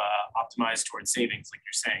starts to optimize towards savings, like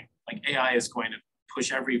you're saying. Like AI is going to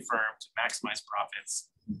push every firm to maximize profits,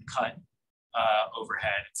 cut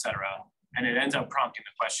overhead, et cetera. And it ends up prompting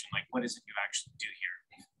the question, like, what is it you actually do here?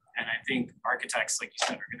 And I think architects, like you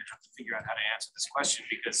said, are going to have to figure out how to answer this question,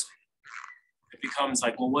 because it becomes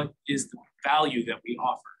like, well, what is the value that we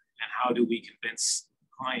offer? And how do we convince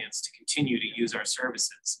clients to continue to use our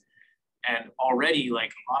services? And already,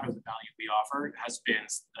 like, a lot of the value we offer has been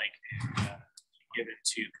given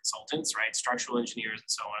to consultants, right? Structural engineers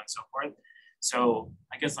and so on and so forth. So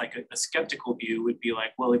I guess like a skeptical view would be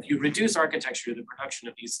like, well, if you reduce architecture to the production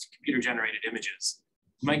of these computer-generated images,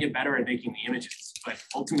 you might get better at making the images, but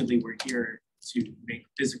ultimately we're here to make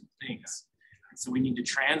physical things. And so we need to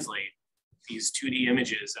translate these 2D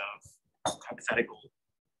images of hypothetical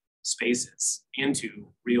spaces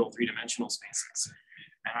into real 3-dimensional spaces.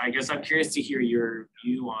 And I guess I'm curious to hear your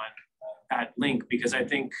view on that link, because I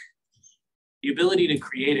think the ability to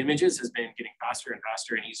create images has been getting faster and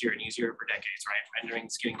faster and easier for decades, right? Rendering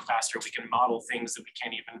is getting faster. We can model things that we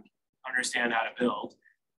can't even understand how to build.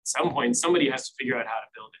 At some point, somebody has to figure out how to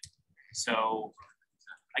build it. So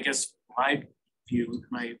I guess my view,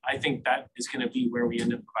 I think that is going to be where we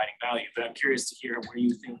end up providing value. But I'm curious to hear where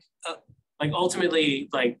you think, like ultimately,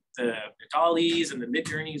 like the Dalis and the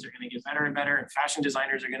Midjourneys are going to get better and better, and fashion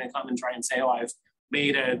designers are going to come and try and say, oh, I've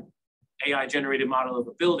made an AI generated model of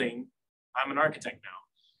a building. I'm an architect now.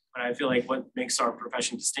 But I feel like what makes our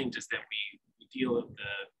profession distinct is that we deal with the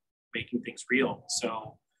making things real.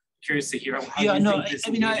 So curious to hear how you think this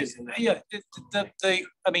engages in that. Yeah, the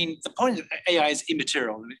point of AI is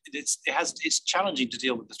immaterial. It's challenging to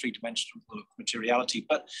deal with the three-dimensional materiality,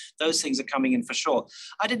 but those things are coming in for sure.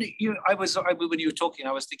 When you were talking,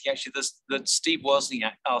 I was thinking actually that Steve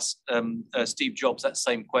Wozniak asked Steve Jobs that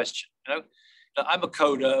same question. You know, I'm a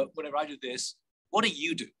coder. Whenever I do this, what do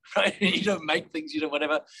you do? Right? You don't make things, you don't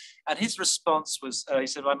whatever. And his response was, he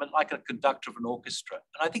said, I'm like a conductor of an orchestra.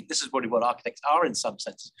 And I think this is probably what architects are in some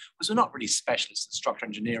senses, because we're not really specialists in structural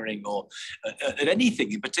engineering or at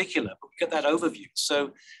anything in particular, but we get that overview.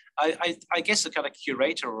 So I guess a kind of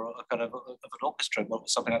curator or a kind of an orchestra or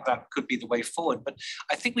something like that could be the way forward. But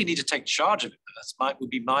I think we need to take charge of it. Would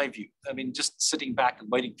be my view. I mean, just sitting back and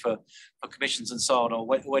waiting for commissions and so on, or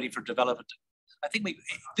waiting for development. I think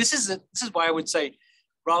this is why I would say,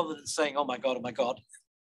 rather than saying, oh my God,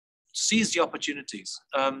 seize the opportunities.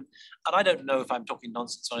 And I don't know if I'm talking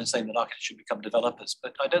nonsense when I'm saying that architects should become developers,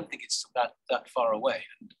 but I don't think it's that far away.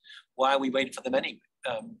 And why are we waiting for them anyway?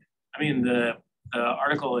 I mean, the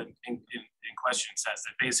article in question says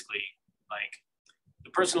that basically, like, the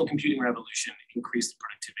personal computing revolution increased the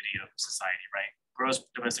productivity of society, right? Gross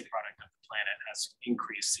domestic product of the planet has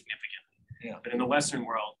increased significantly. Yeah. But in the Western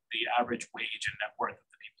world, the average wage and net worth of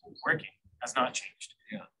the people working has not changed.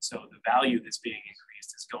 Yeah. So the value that's being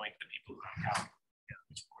increased is going to the people who have power,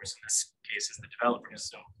 which of course in this case is the developers.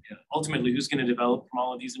 So ultimately, who's going to develop from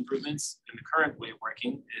all of these improvements? In the current way of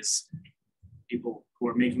working is people who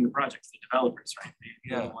are making the projects, the developers, right?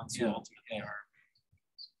 They're the ones who ultimately are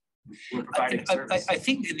providing service. I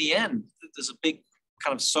think in the end, there's a big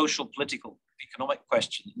kind of social, political, economic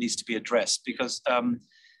question that needs to be addressed because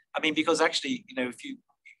because actually,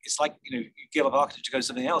 it's like, you give up architecture to go to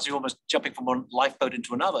something else, you're almost jumping from one lifeboat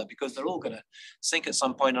into another because they're all going to sink at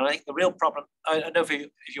some point. And I think the real problem, I don't know if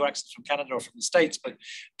your accent's from Canada or from the States,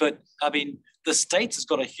 but I mean, the States has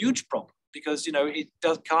got a huge problem because, it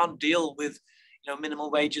can't deal with, minimum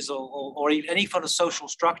wages or even any kind of social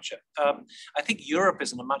structure. I think Europe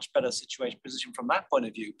is in a much better position from that point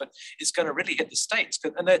of view, but it's going to really hit the States.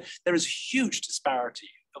 And there is huge disparity,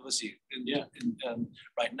 obviously,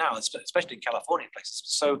 right now, especially in California places.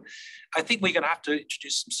 So I think we're going to have to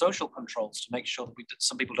introduce some social controls to make sure that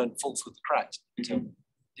some people don't fall through the cracks. Mm-hmm.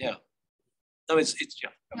 Yeah. No, it's.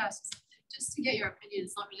 Yes, just to get your opinion,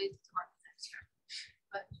 it's not related to architecture,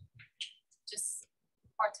 but just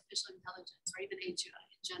artificial intelligence or even AI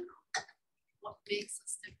in general. What makes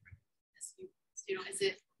us different as humans?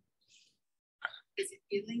 Is it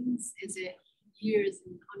feelings? Is it years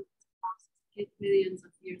and millions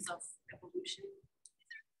of years of evolution? Is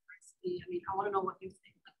there diversity? I mean, I want to know what you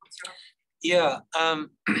think. Like, what's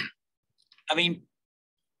your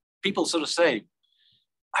people sort of say,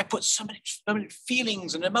 I put so many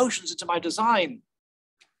feelings and emotions into my design.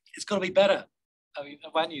 It's got to be better. I mean,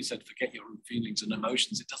 when you said forget your feelings and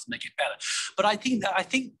emotions, it doesn't make it better. But I think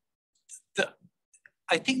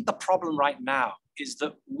the problem right now is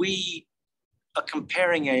that we are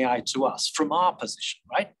comparing AI to us from our position,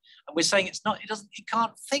 right? And we're saying it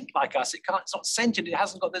can't think like us. It's not sentient. It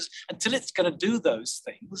hasn't got this. Until it's going to do those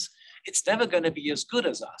things, it's never going to be as good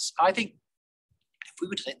as us. I think if we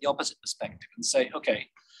were to take the opposite perspective and say, okay,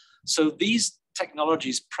 so these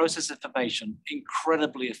technologies process information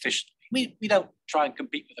incredibly efficiently. We don't try and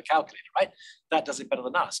compete with a calculator, right? That does it better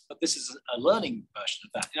than us. But this is a learning version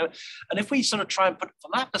of that, And if we sort of try and put it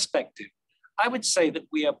from that perspective, I would say that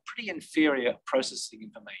we are pretty inferior at processing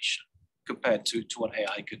information compared to what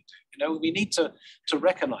AI can do. We need to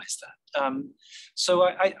recognize that. So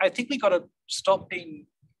I think we got to stop being,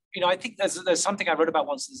 I think there's something I wrote about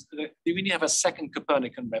once. We need to have a second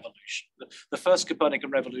Copernican revolution. The first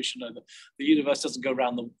Copernican revolution, the universe doesn't go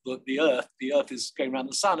around the Earth. The Earth is going around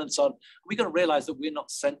the sun and so on. We got to realize that we're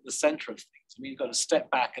not the center of things. We've got to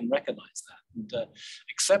step back and recognize that and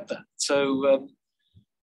accept that. So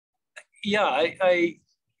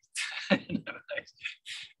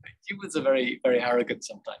humans are very, very arrogant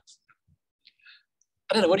sometimes.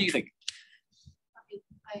 I don't know. What do you think?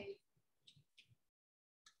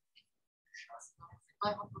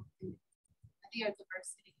 I think our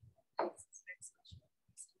diversity is very special.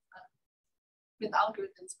 With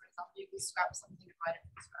algorithms, for example, you can scrap something and write it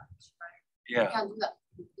from scratch, right? Yeah. You can't do that.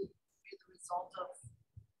 We're the result of,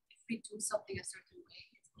 if we do something a certain way,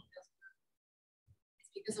 it's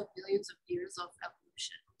because of billions of years of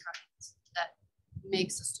evolution, right? That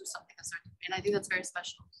makes us do something a certain way. And I think that's very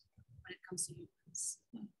special when it comes to humans.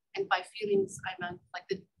 And by feelings, I meant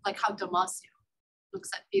like how Damasio looks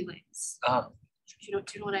at feelings. Uh-huh. Do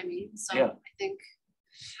you know what I mean? So yeah. I think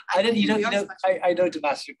I didn't, I know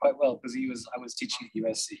Damasio quite well because I was teaching at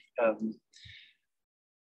USC.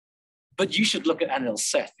 But you should look at Anil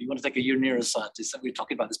Seth. You want to take a neuroscientist, and we were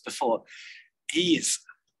talking about this before. He's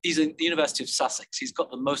at the University of Sussex. He's got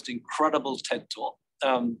the most incredible TED talk.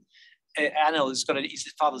 Anil has got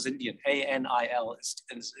his father's Indian, ANIL is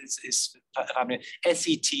family,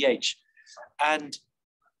 SETH, and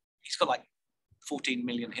he's got like 14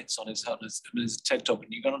 million hits on his TED talk,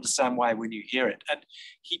 and you can understand why when you hear it. And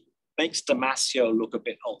he makes Damasio look a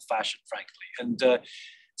bit old-fashioned, frankly. And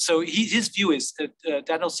so his view is,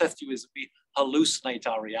 Daniel Seth's view is that we hallucinate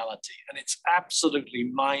our reality, and it's absolutely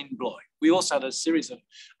mind-blowing. We also had a series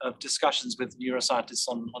of discussions with neuroscientists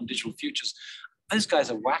on digital futures. Those guys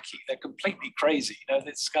are wacky. They're completely crazy.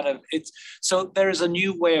 So there is a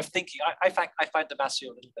new way of thinking. I find Damasio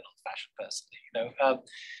a little bit old-fashioned personally.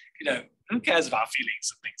 Who cares about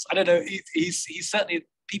feelings and things? I don't know. He's certainly,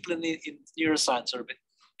 people in neuroscience are a bit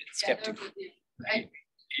skeptical.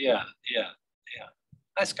 Yeah.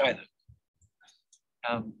 Nice guy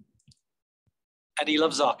though. And he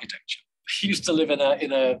loves architecture. He used to live in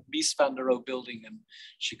a Mies van der Rohe building in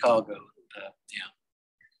Chicago.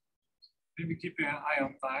 Maybe keeping an eye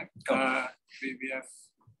on time. We have.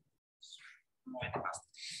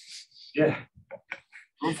 Yeah.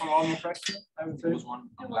 Room for one more question? There was one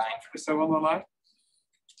online. Is there one online?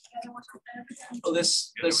 Oh,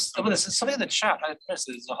 there's something in the chat. I pressed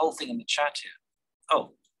there's a whole thing in the chat here.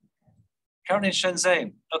 Oh, currently in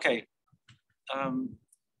Shenzhen. Okay.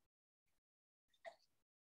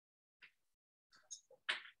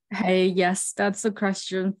 Hey, yes, that's a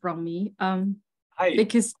question from me. Hi.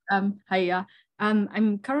 Because I'm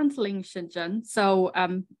currently in Shenzhen, so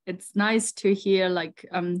it's nice to hear like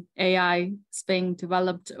AI is being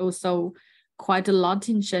developed also quite a lot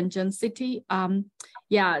in Shenzhen city.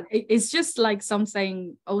 It's just like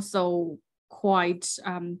something also quite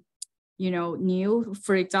new.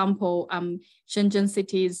 For example, Shenzhen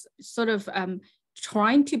city is sort of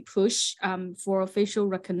trying to push for facial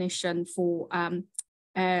recognition for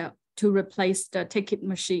to replace the ticket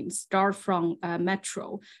machine, start from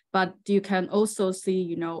metro, but you can also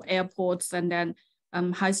see, airports and then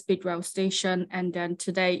high-speed rail station. And then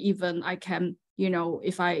today, even I can,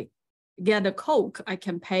 if I get a Coke, I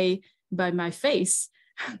can pay by my face.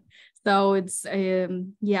 So it's,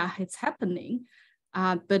 it's happening.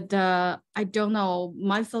 But I don't know,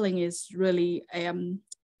 my feeling is really,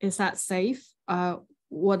 is that safe?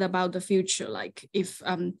 What about the future? Like if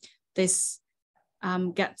this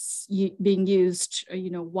gets being used,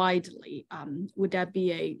 widely, would that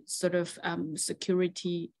be a sort of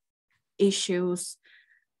security issues,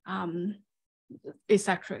 et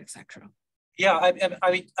cetera, et cetera? Yeah,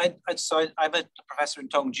 so I'm a professor in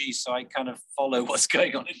Tongji, so I kind of follow what's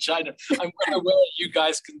going on in China. I'm well aware you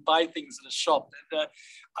guys can buy things in a shop, and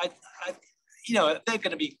there are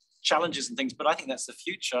going to be challenges and things, but I think that's the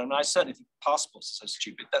future. And I certainly think passports are so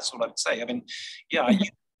stupid. That's what I would say. I mean,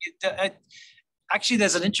 actually,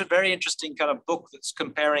 there's an very interesting kind of book that's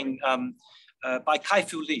comparing by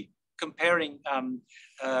Kai-Fu Lee, comparing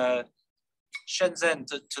Shenzhen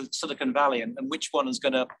to Silicon Valley and which one is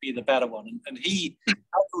going to be the better one. And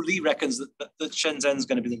Kai-Fu Lee reckons that Shenzhen is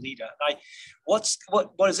going to be the leader. And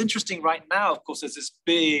what is interesting right now, of course, there's this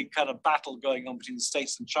big kind of battle going on between the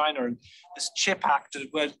States and China, and this chip act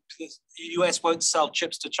where the US won't sell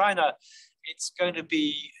chips to China. It's going to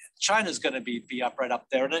be China's going to be right up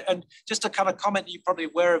there. And just a kind of comment you're probably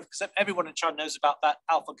aware of, because everyone in China knows about that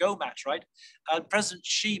AlphaGo match, right? President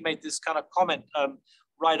Xi made this kind of comment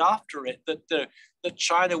right after it that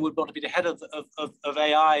China would want to be the head of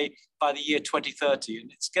AI by the year 2030,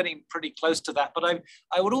 and it's getting pretty close to that. But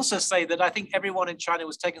I would also say that I think everyone in China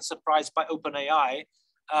was taken surprised by OpenAI,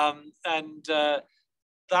 and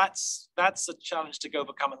that's a challenge to go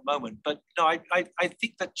overcome at the moment. But no, I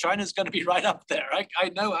think that China's going to be right up there. I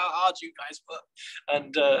know how hard you guys work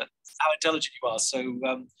and how intelligent you are. So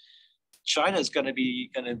China's going to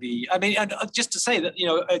be. I mean, and just to say that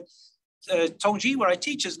Tongji, where I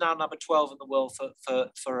teach, is now number 12 in the world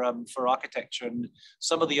for architecture, and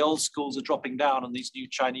some of the old schools are dropping down, and these new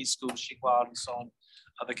Chinese schools, Xinhua and so on,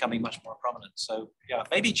 are becoming much more prominent. So yeah,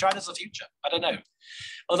 maybe China's the future. I don't know.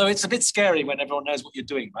 Although it's a bit scary when everyone knows what you're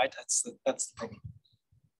doing, right? That's the problem.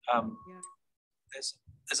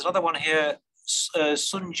 There's another one here,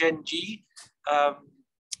 Sun Zhenji. Oh,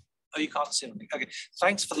 you can't see anything. Okay,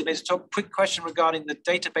 thanks for the amazing talk. Quick question regarding the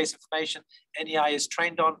database information NEI is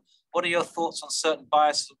trained on. What are your thoughts on certain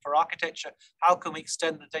biases for architecture? How can we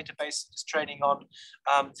extend the database it's training on?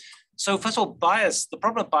 So first of all, bias, the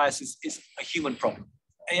problem of bias is a human problem.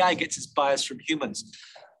 AI gets its bias from humans.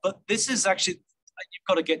 But this is actually, you've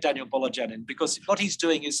got to get Daniel Bolojan in, because what he's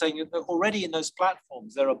doing is saying that already in those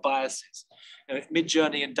platforms, there are biases. You know,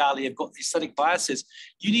 Midjourney and DALL-E have got aesthetic biases.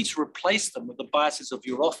 You need to replace them with the biases of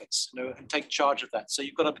your office, you know, and take charge of that. So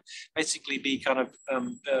you've got to basically be kind of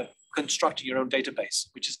constructing your own database,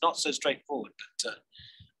 which is not so straightforward. But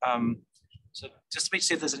so just let me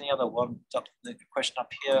see if there's any other one. The question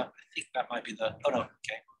up here, I think that might be the, oh no,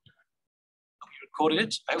 okay. Oh, you recorded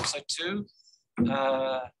it? I hope so too.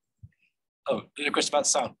 Oh, a question about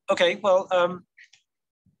sound. Okay, well.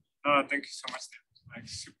 Thank you so much. Like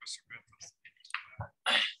super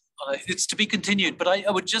interesting. It's to be continued, but I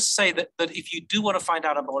would just say that if you do want to find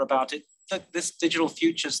out more about it, this digital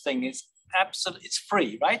futures thing is absolutely, it's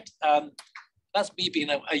free, right? That's me being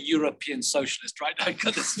a European socialist, right? I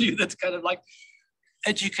got this view that's kind of like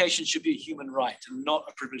education should be a human right and not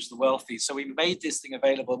a privilege of the wealthy. So we made this thing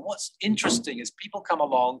available. And what's interesting is people come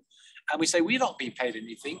along and we say, we're not being paid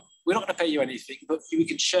anything. We're not going to pay you anything, but we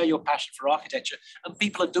can share your passion for architecture. And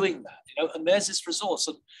people are doing that, you know, and there's this resource.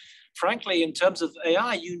 And frankly, in terms of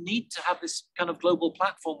AI, you need to have this kind of global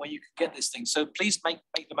platform where you can get this thing. So please make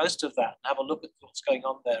the most of that and have a look at what's going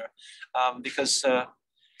on there, because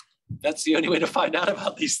that's the only way to find out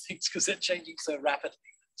about these things, because they're changing so rapidly.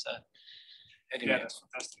 So anyway, Yeah, that's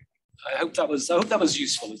fantastic. I hope that was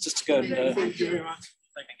useful. It's just to go and Thank you very much.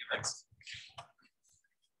 thank you. Thanks.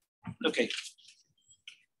 Okay.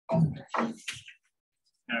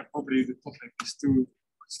 Yeah, probably the topic is too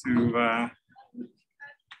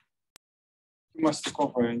much to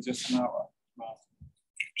cover in just an hour.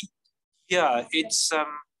 Yeah, it's